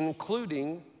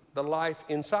 including the life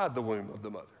inside the womb of the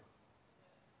mother.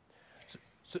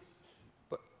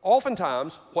 But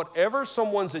oftentimes, whatever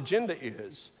someone's agenda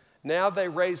is, now they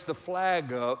raise the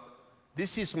flag up.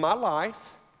 This is my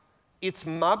life, it's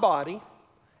my body,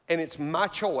 and it's my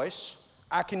choice.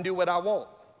 I can do what I want.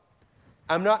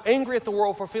 I'm not angry at the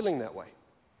world for feeling that way.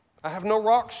 I have no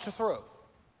rocks to throw.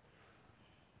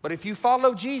 But if you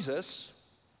follow Jesus,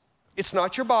 it's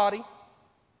not your body,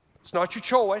 it's not your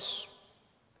choice,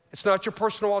 it's not your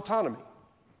personal autonomy.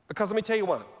 Because let me tell you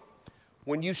why.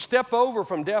 When you step over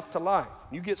from death to life,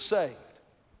 you get saved,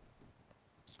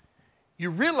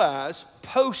 you realize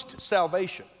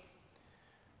post-salvation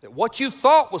that what you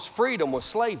thought was freedom was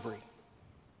slavery.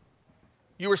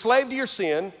 You were slave to your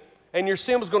sin, and your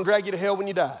sin was going to drag you to hell when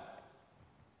you died.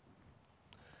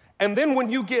 And then when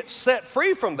you get set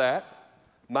free from that,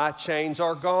 my chains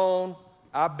are gone,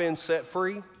 I've been set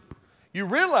free. You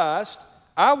realized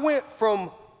I went from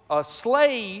a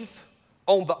slave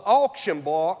on the auction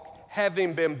block,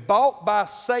 having been bought by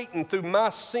Satan through my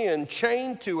sin,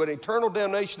 chained to an eternal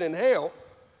damnation in hell,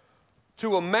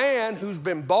 to a man who's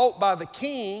been bought by the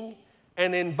king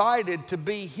and invited to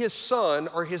be his son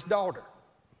or his daughter.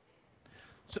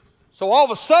 So all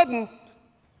of a sudden,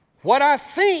 what I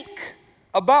think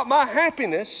about my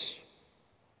happiness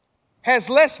has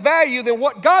less value than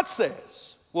what God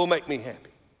says will make me happy.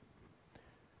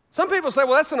 Some people say,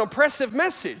 well, that's an oppressive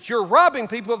message. You're robbing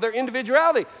people of their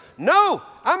individuality. No,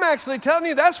 I'm actually telling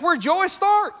you that's where joy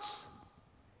starts.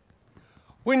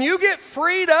 When you get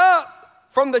freed up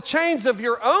from the chains of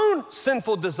your own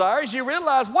sinful desires, you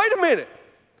realize, wait a minute.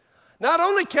 Not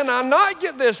only can I not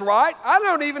get this right, I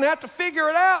don't even have to figure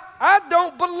it out. I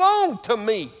don't belong to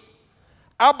me.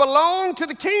 I belong to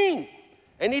the King.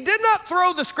 And he did not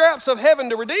throw the scraps of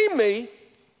heaven to redeem me.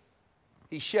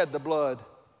 He shed the blood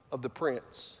of the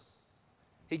Prince.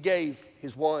 He gave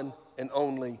his one and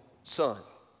only Son.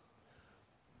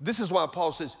 This is why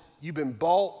Paul says, you've been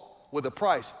bought with a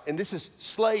price. And this is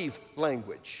slave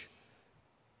language.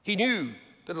 He knew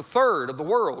that a third of the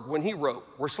world, when he wrote,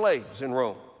 were slaves in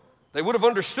Rome. They would have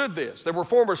understood this. There were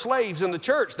former slaves in the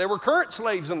church. There were current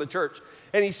slaves in the church.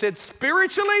 And he said,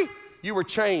 spiritually, you were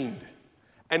chained.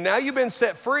 And now you've been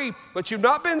set free, but you've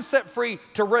not been set free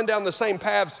to run down the same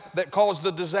paths that caused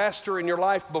the disaster in your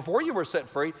life before you were set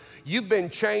free. You've been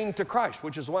chained to Christ,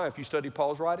 which is why, if you study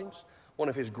Paul's writings, one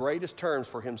of his greatest terms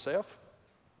for himself,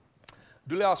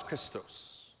 doulos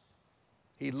Christos.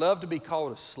 He loved to be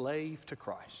called a slave to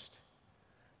Christ.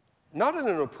 Not in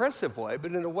an oppressive way,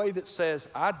 but in a way that says,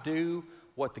 I do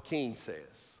what the King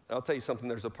says. And I'll tell you something,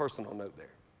 there's a personal note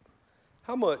there.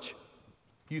 How much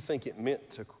do you think it meant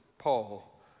to Paul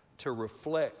to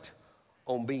reflect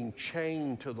on being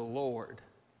chained to the Lord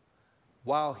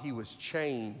while he was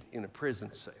chained in a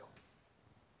prison cell?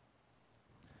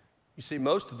 You see,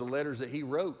 most of the letters that he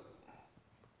wrote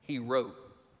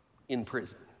in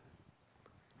prison.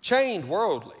 Chained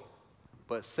worldly,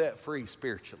 but set free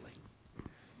spiritually.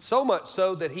 So much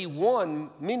so that he won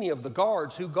many of the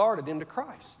guards who guarded him to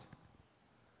Christ.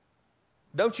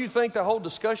 Don't you think the whole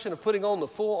discussion of putting on the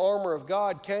full armor of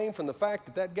God came from the fact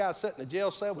that that guy sat in a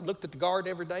jail cell and looked at the guard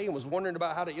every day and was wondering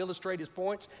about how to illustrate his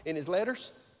points in his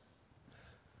letters?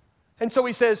 And so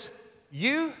he says,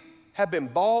 you have been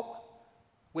bought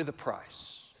with a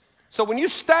price. So when you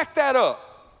stack that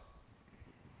up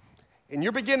and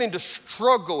you're beginning to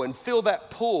struggle and feel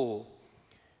that pull,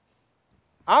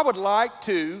 I would like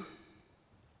to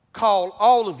call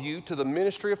all of you to the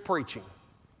ministry of preaching.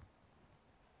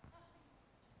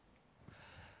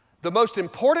 The most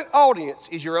important audience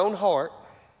is your own heart.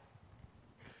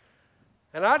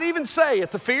 And I'd even say,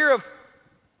 at the fear of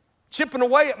chipping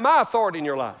away at my authority in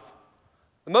your life,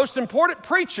 the most important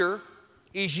preacher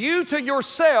is you to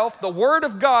yourself, the Word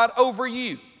of God over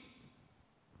you.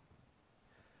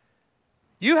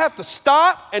 You have to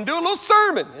stop and do a little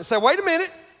sermon and say, wait a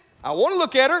minute, I want to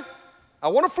look at her. I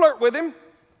want to flirt with him.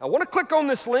 I want to click on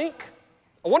this link.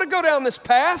 I want to go down this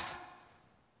path.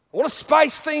 I want to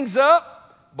spice things up.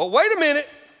 But wait a minute.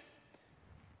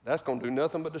 That's going to do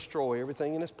nothing but destroy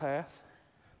everything in his path.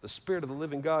 The Spirit of the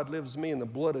living God lives in me, and the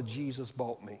blood of Jesus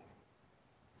bought me.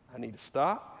 I need to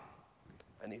stop.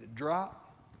 I need to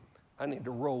drop. I need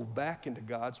to roll back into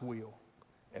God's will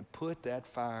and put that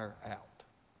fire out.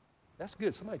 That's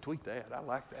good. Somebody tweet that. I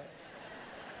like that.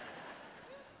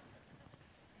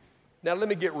 Now, let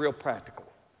me get real practical.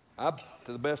 I've,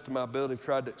 to the best of my ability,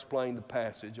 tried to explain the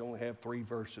passage. I only have 3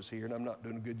 verses here, and I'm not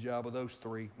doing a good job of those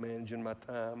 3, managing my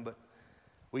time, but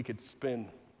we could spend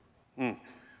a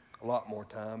lot more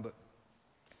time.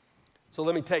 So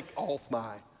let me take off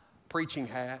my preaching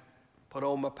hat, put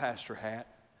on my pastor hat,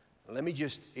 and let me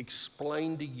just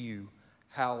explain to you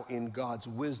how in God's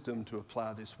wisdom to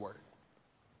apply this word.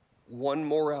 One,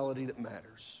 morality that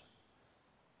matters.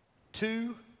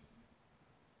 Two,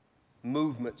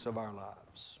 movements of our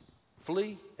lives.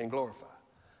 Flee and glorify.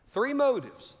 Three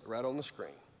motives right on the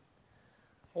screen.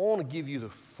 I want to give you the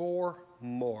 4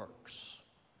 marks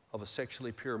of a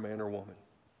sexually pure man or woman.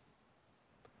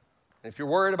 And if you're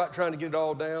worried about trying to get it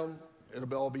all down,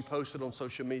 it'll all be posted on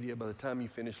social media by the time you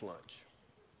finish lunch.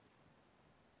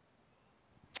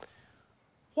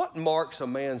 What marks a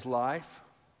man's life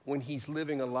when he's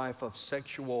living a life of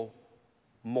sexual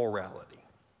morality?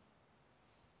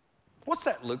 What's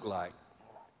that look like?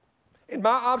 In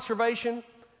my observation,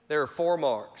 there are 4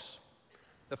 marks.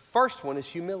 The first one is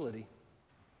humility.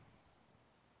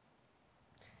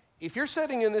 If you're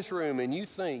sitting in this room and you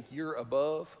think you're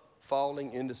above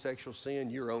falling into sexual sin,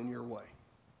 you're on your way.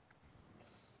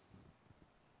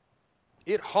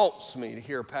 It haunts me to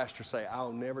hear a pastor say,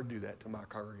 I'll never do that to my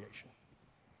congregation.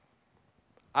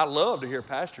 I love to hear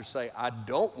pastors say, I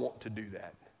don't want to do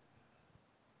that.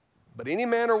 But any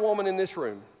man or woman in this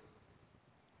room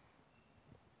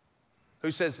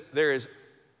who says there is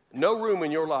no room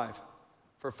in your life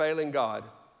for failing God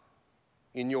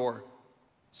in your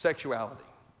sexuality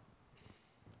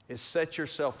is set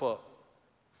yourself up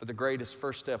for the greatest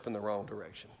first step in the wrong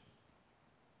direction.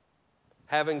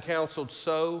 Having counseled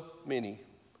so many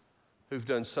who've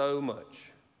done so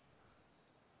much,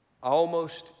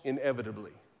 almost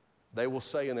inevitably, they will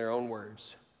say in their own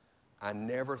words, I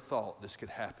never thought this could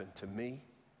happen to me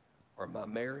or my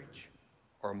marriage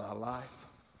or my life,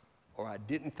 or I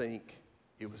didn't think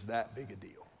it was that big a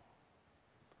deal.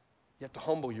 You have to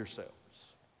humble yourselves.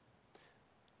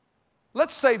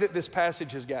 Let's say that this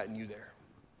passage has gotten you there.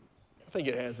 I think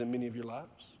it has in many of your lives.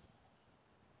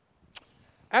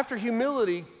 After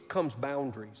humility comes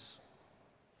boundaries.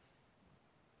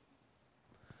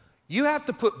 You have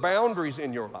to put boundaries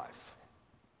in your life.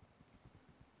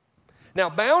 Now,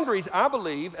 boundaries, I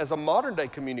believe, as a modern day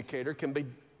communicator, can be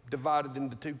divided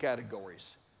into 2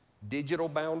 categories: digital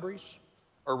boundaries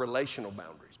or relational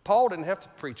boundaries. Paul didn't have to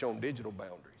preach on digital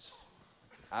boundaries.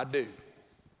 I do.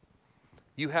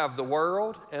 You have the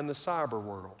world and the cyber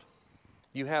world.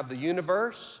 You have the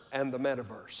universe and the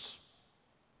metaverse.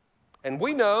 And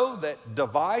we know that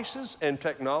devices and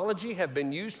technology have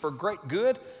been used for great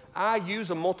good. I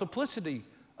use a multiplicity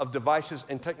of devices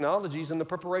and technologies in the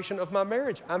preparation of my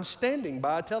marriage. I'm standing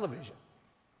by a television.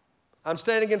 I'm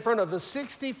standing in front of a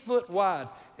 60-foot wide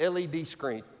LED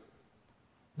screen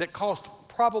that cost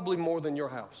probably more than your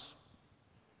house.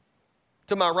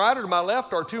 To my right or to my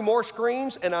left are 2 more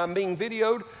screens, and I'm being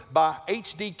videoed by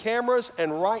HD cameras,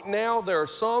 and right now there are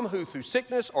some who through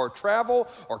sickness or travel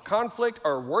or conflict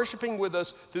are worshiping with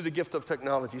us through the gift of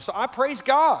technology. So I praise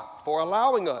God for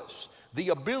allowing us the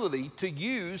ability to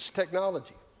use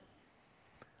technology.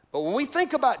 But when we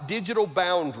think about digital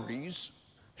boundaries,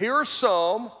 here are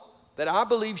some that I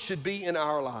believe should be in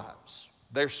our lives.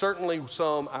 There's certainly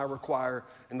some I require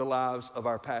in the lives of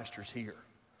our pastors here.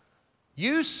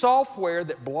 Use software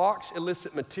that blocks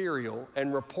illicit material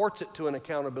and reports it to an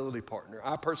accountability partner.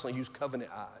 I personally use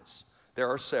Covenant Eyes. There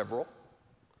are several.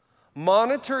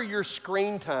 Monitor your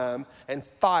screen time and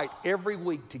fight every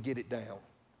week to get it down.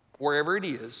 Wherever it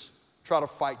is, try to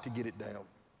fight to get it down.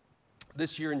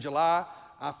 This year in July,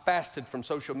 I fasted from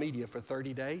social media for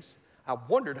 30 days. I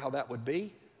wondered how that would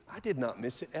be. I did not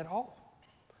miss it at all.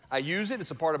 I use it.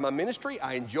 It's a part of my ministry.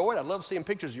 I enjoy it. I love seeing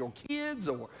pictures of your kids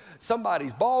or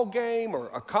somebody's ball game or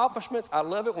accomplishments. I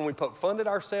love it when we poke fun at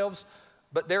ourselves.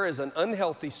 But there is an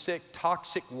unhealthy, sick,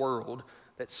 toxic world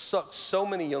that sucks so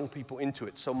many young people into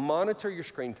it. So monitor your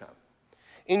screen time.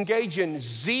 Engage in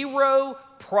 0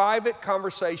 private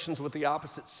conversations with the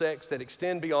opposite sex that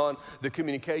extend beyond the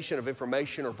communication of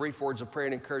information or brief words of prayer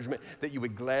and encouragement that you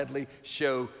would gladly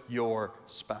show your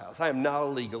spouse. I am not a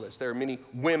legalist. There are many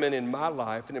women in my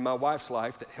life and in my wife's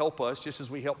life that help us just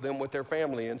as we help them with their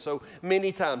family. And so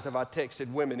many times have I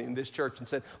texted women in this church and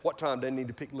said, what time do I need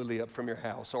to pick Lily up from your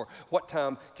house? Or what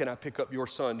time can I pick up your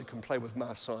son to come play with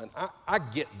my son? I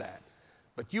get that.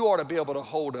 But you ought to be able to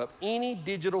hold up any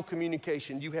digital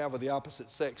communication you have with the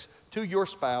opposite sex to your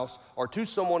spouse or to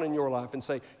someone in your life and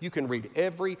say, you can read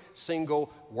every single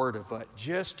word of it.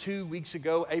 Just 2 weeks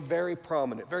ago, a very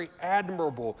prominent, very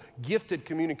admirable, gifted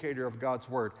communicator of God's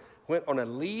word went on a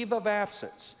leave of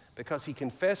absence because he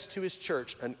confessed to his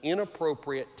church an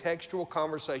inappropriate textual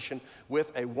conversation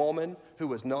with a woman who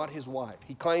was not his wife.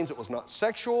 He claims it was not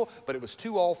sexual, but it was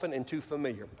too often and too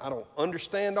familiar. I don't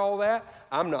understand all that.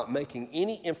 I'm not making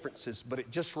any inferences, but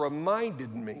it just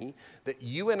reminded me that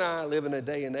you and I live in a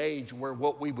day and age where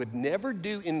what we would never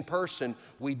do in person,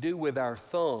 we do with our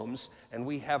thumbs, and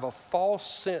we have a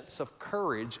false sense of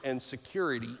courage and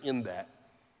security in that.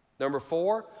 Number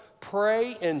 4,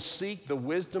 pray and seek the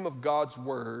wisdom of God's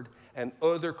word and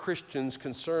other Christians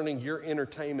concerning your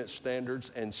entertainment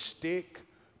standards and stick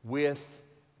with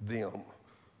them.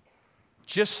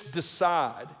 Just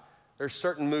decide there's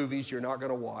certain movies you're not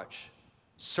going to watch,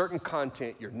 certain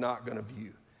content you're not going to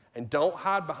view. And don't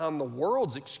hide behind the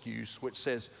world's excuse, which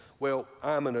says, well,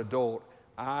 I'm an adult,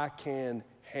 I can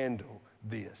handle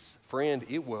this. Friend,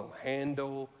 it will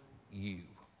handle you.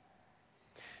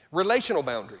 Relational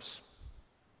boundaries.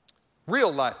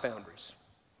 Real life boundaries.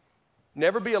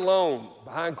 Never be alone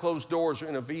behind closed doors or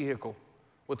in a vehicle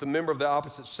with a member of the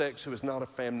opposite sex who is not a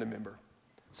family member.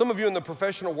 Some of you in the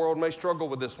professional world may struggle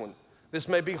with this one. This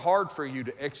may be hard for you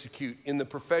to execute in the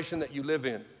profession that you live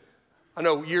in. I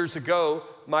know years ago,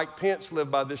 Mike Pence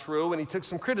lived by this rule and he took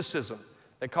some criticism.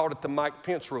 They called it the Mike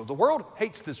Pence rule. The world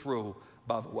hates this rule,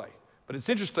 by the way. But it's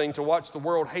interesting to watch the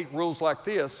world hate rules like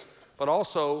this, but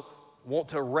also want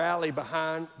to rally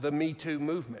behind the Me Too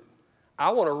movement. I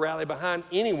want to rally behind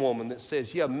any woman that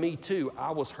says, yeah, me too,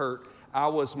 I was hurt, I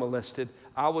was molested,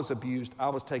 I was abused, I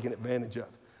was taken advantage of.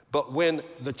 But when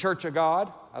the church of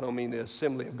God, I don't mean the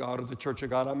assembly of God or the church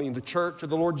of God, I mean the church of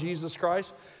the Lord Jesus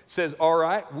Christ, says, all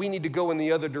right, we need to go in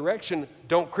the other direction.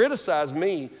 Don't criticize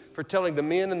me for telling the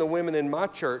men and the women in my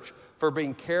church for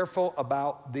being careful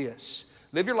about this.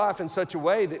 Live your life in such a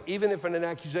way that even if an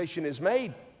accusation is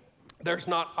made, there's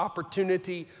not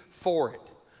opportunity for it.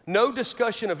 No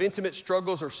discussion of intimate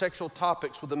struggles or sexual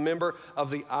topics with a member of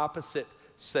the opposite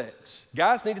sex.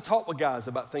 Guys need to talk with guys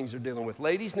about things they're dealing with.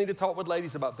 Ladies need to talk with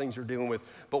ladies about things they're dealing with.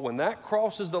 But when that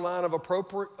crosses the line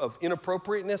of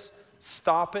inappropriateness,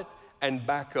 stop it and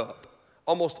back up.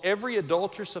 Almost every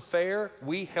adulterous affair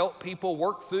we help people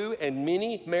work through, and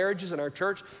many marriages in our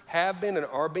church have been and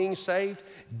are being saved,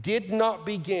 did not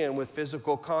begin with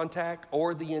physical contact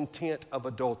or the intent of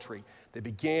adultery. They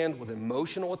began with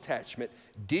emotional attachment,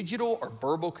 digital or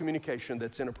verbal communication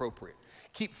that's inappropriate.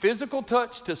 Keep physical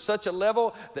touch to such a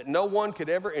level that no one could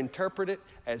ever interpret it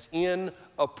as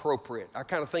inappropriate. I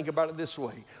kind of think about it this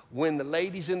way. When the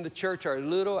ladies in the church are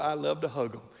little, I love to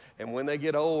hug them. And when they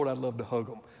get old, I love to hug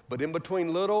them. But in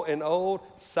between little and old,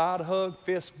 side hug,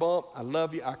 fist bump, I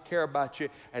love you, I care about you.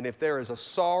 And if there is a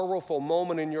sorrowful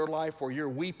moment in your life where you're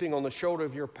weeping on the shoulder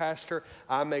of your pastor,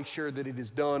 I make sure that it is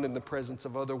done in the presence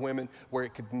of other women where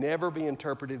it could never be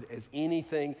interpreted as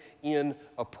anything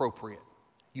inappropriate.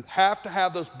 You have to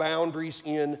have those boundaries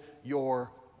in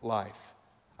your life.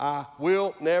 I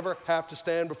will never have to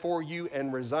stand before you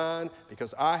and resign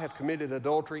because I have committed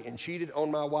adultery and cheated on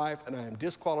my wife, and I am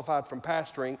disqualified from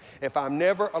pastoring if I'm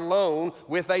never alone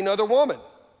with another woman.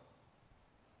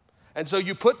 And so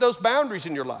you put those boundaries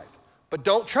in your life, but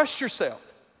don't trust yourself.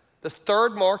 The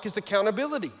third mark is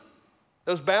accountability.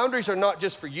 Those boundaries are not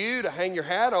just for you to hang your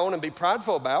hat on and be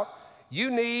prideful about.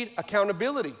 You need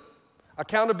accountability.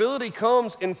 Accountability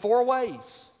comes in 4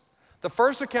 ways. The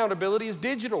first accountability is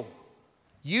digital.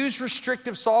 Use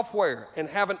restrictive software and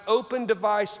have an open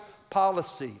device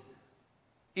policy.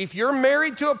 If you're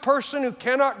married to a person who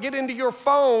cannot get into your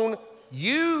phone,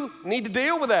 you need to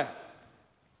deal with that.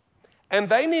 And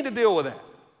they need to deal with that.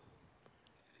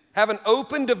 Have an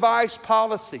open device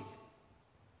policy.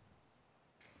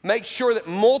 Make sure that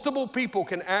multiple people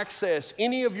can access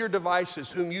any of your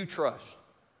devices whom you trust.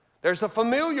 There's a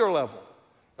familiar level,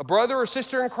 a brother or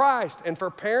sister in Christ. And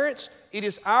for parents, it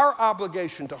is our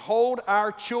obligation to hold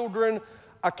our children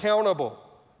accountable.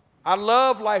 I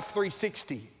love Life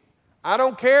 360. I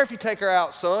don't care if you take her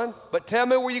out, son, but tell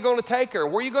me where you're going to take her,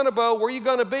 where you're going to go, where you're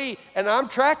going to be, and I'm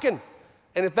tracking.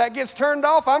 And if that gets turned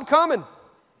off, I'm coming.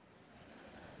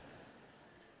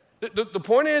 The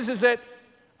point is that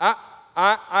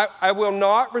I will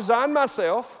not resign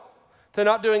myself to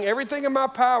not doing everything in my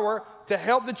power to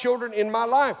help the children in my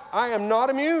life. I am not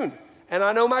immune, and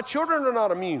I know my children are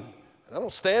not immune. And I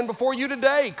don't stand before you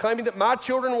today claiming that my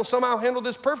children will somehow handle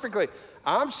this perfectly.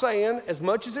 I'm saying, as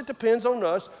much as it depends on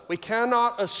us, we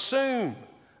cannot assume.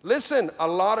 Listen, a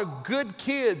lot of good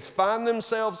kids find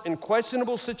themselves in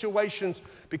questionable situations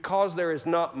because there is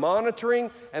not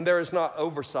monitoring and there is not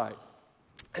oversight.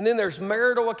 And then there's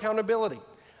marital accountability.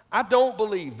 I don't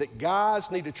believe that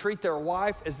guys need to treat their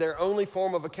wife as their only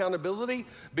form of accountability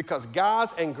because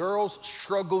guys and girls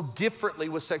struggle differently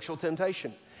with sexual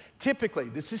temptation. Typically,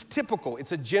 this is typical.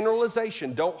 It's a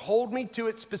generalization. Don't hold me to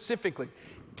it specifically.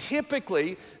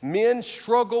 Typically, men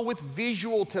struggle with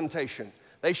visual temptation.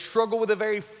 They struggle with a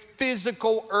very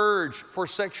physical urge for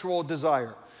sexual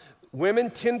desire.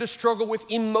 Women tend to struggle with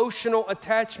emotional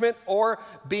attachment or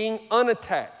being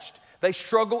unattached. They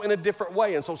struggle in a different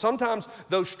way. And so sometimes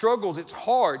those struggles, it's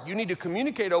hard. You need to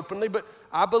communicate openly, but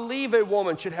I believe a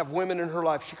woman should have women in her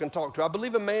life she can talk to. I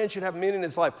believe a man should have men in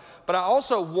his life. But I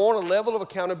also want a level of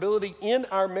accountability in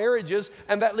our marriages,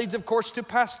 and that leads, of course, to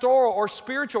pastoral or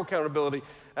spiritual accountability.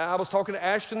 I was talking to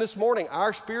Ashton this morning.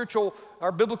 Our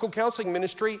biblical counseling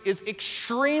ministry is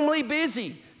extremely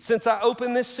busy since I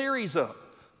opened this series up.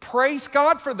 Praise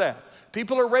God for that.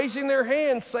 People are raising their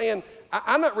hands saying,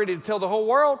 I'm not ready to tell the whole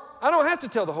world. I don't have to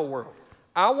tell the whole world.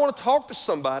 I want to talk to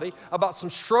somebody about some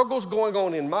struggles going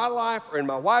on in my life or in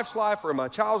my wife's life or in my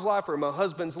child's life or in my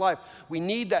husband's life. We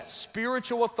need that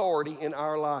spiritual authority in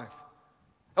our life.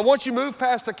 And once you move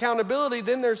past accountability,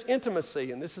 then there's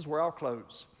intimacy, and this is where I'll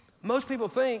close. Most people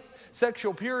think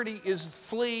sexual purity is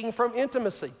fleeing from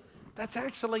intimacy. That's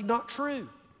actually not true.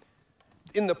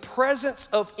 In the presence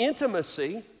of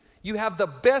intimacy, you have the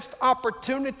best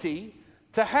opportunity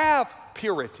to have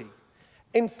purity.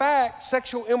 In fact,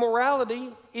 sexual immorality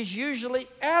is usually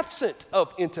absent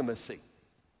of intimacy.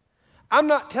 I'm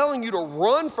not telling you to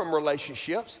run from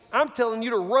relationships. I'm telling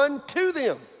you to run to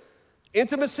them.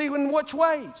 Intimacy in which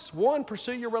ways? One,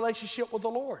 pursue your relationship with the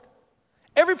Lord.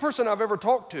 Every person I've ever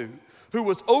talked to who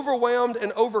was overwhelmed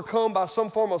and overcome by some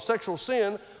form of sexual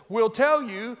sin will tell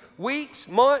you weeks,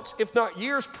 months, if not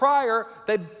years prior,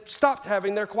 they stopped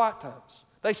having their quiet times.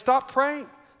 They stopped praying.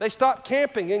 They stopped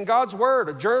camping in God's Word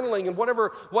or journaling in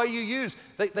whatever way you use.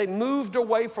 They moved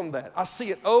away from that. I see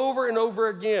it over and over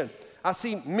again. I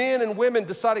see men and women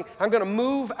deciding, I'm going to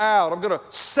move out. I'm going to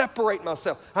separate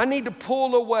myself. I need to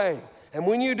pull away. And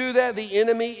when you do that, the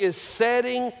enemy is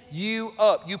setting you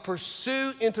up. You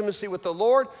pursue intimacy with the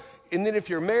Lord. And then if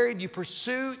you're married, you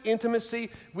pursue intimacy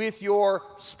with your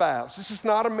spouse. This is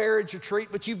not a marriage retreat,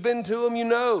 but you've been to them. You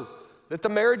know that the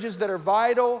marriages that are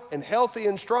vital and healthy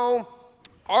and strong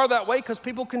are that way because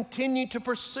people continue to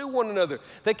pursue one another.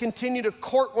 They continue to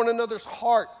court one another's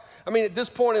heart. I mean, at this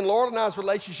point in Laura and I's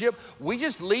relationship, we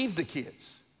just leave the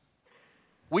kids.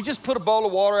 We just put a bowl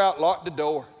of water out, lock the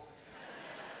door.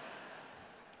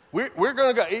 We're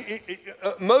going to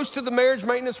go. Most of the marriage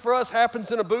maintenance for us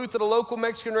happens in a booth at a local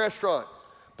Mexican restaurant.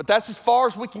 But that's as far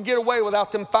as we can get away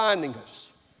without them finding us.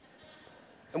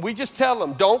 And we just tell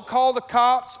them, don't call the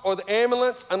cops or the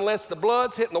ambulance unless the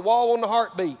blood's hitting the wall on the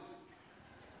heartbeat.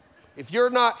 If you're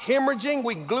not hemorrhaging,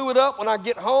 we can glue it up when I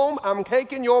get home. I'm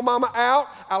taking your mama out.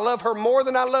 I love her more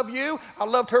than I love you. I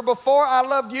loved her before I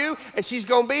loved you, and she's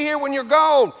going to be here when you're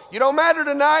gone. You don't matter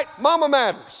tonight. Mama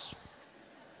matters.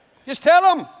 Just tell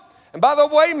them. And by the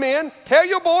way, men, tell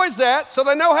your boys that so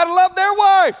they know how to love their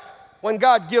wife when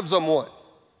God gives them one.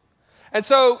 And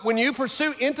so when you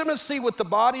pursue intimacy with the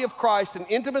body of Christ and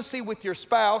intimacy with your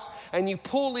spouse and you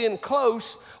pull in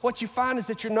close, what you find is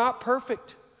that you're not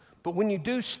perfect. But when you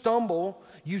do stumble,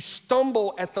 you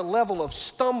stumble at the level of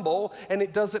stumble, and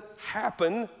it doesn't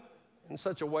happen in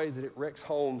such a way that it wrecks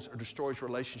homes or destroys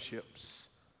relationships.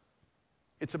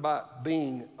 It's about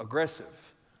being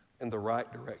aggressive in the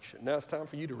right direction. Now it's time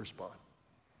for you to respond.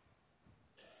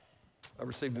 I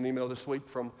received an email this week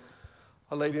from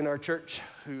a lady in our church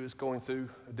who is going through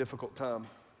a difficult time.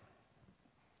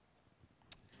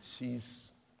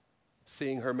 She's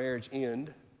seeing her marriage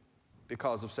end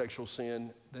because of sexual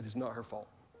sin that is not her fault.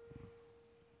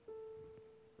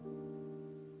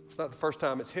 It's not the first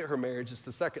time it's hit her marriage, it's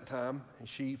the second time, and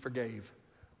she forgave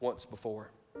once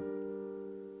before.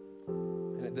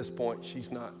 And at this point,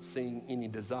 she's not seeing any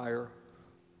desire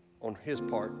on his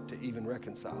part to even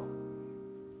reconcile.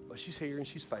 But she's here and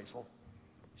she's faithful.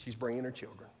 She's bringing her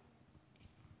children.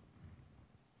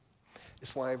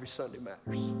 It's why every Sunday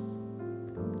matters.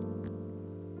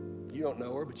 You don't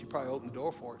know her, but you probably opened the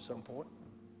door for her at some point.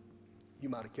 You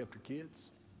might have kept her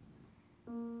kids.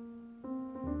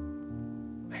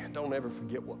 Man, don't ever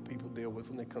forget what people deal with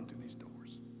when they come through these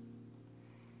doors.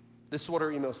 This is what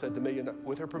her email said to me, and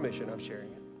with her permission, I'm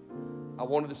sharing it. I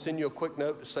wanted to send you a quick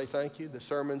note to say thank you. The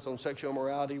sermons on sexual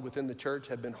immorality within the church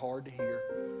have been hard to hear,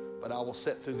 but I will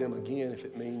sit through them again if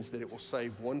it means that it will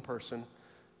save one person,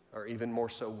 or even more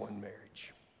so, one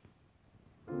marriage.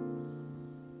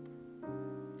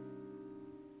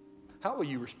 How will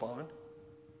you respond?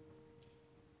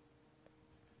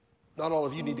 Not all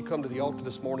of you need to come to the altar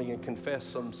this morning and confess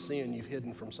some sin you've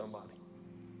hidden from somebody.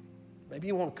 Maybe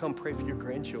you want to come pray for your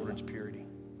grandchildren's purity.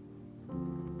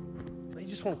 Maybe you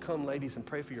just want to come, ladies, and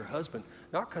pray for your husband,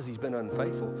 not because he's been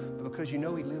unfaithful, but because you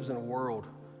know he lives in a world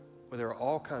where there are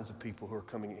all kinds of people who are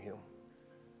coming at him.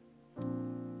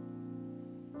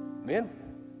 Men,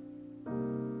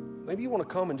 maybe you want to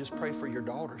come and just pray for your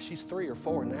daughter. She's 3 or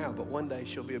 4 now, but one day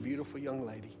she'll be a beautiful young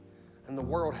lady. And the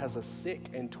world has a sick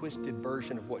and twisted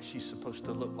version of what she's supposed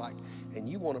to look like. And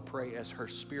you want to pray as her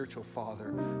spiritual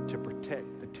father to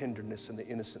protect the tenderness and the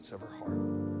innocence of her heart.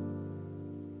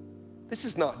 This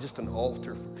is not just an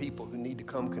altar for people who need to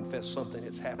come confess something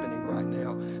that's happening right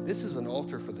now. This is an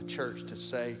altar for the church to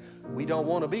say, we don't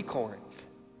want to be Corinth.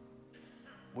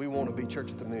 We want to be Church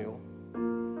at the Mill.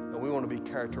 And we want to be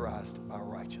characterized by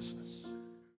righteousness.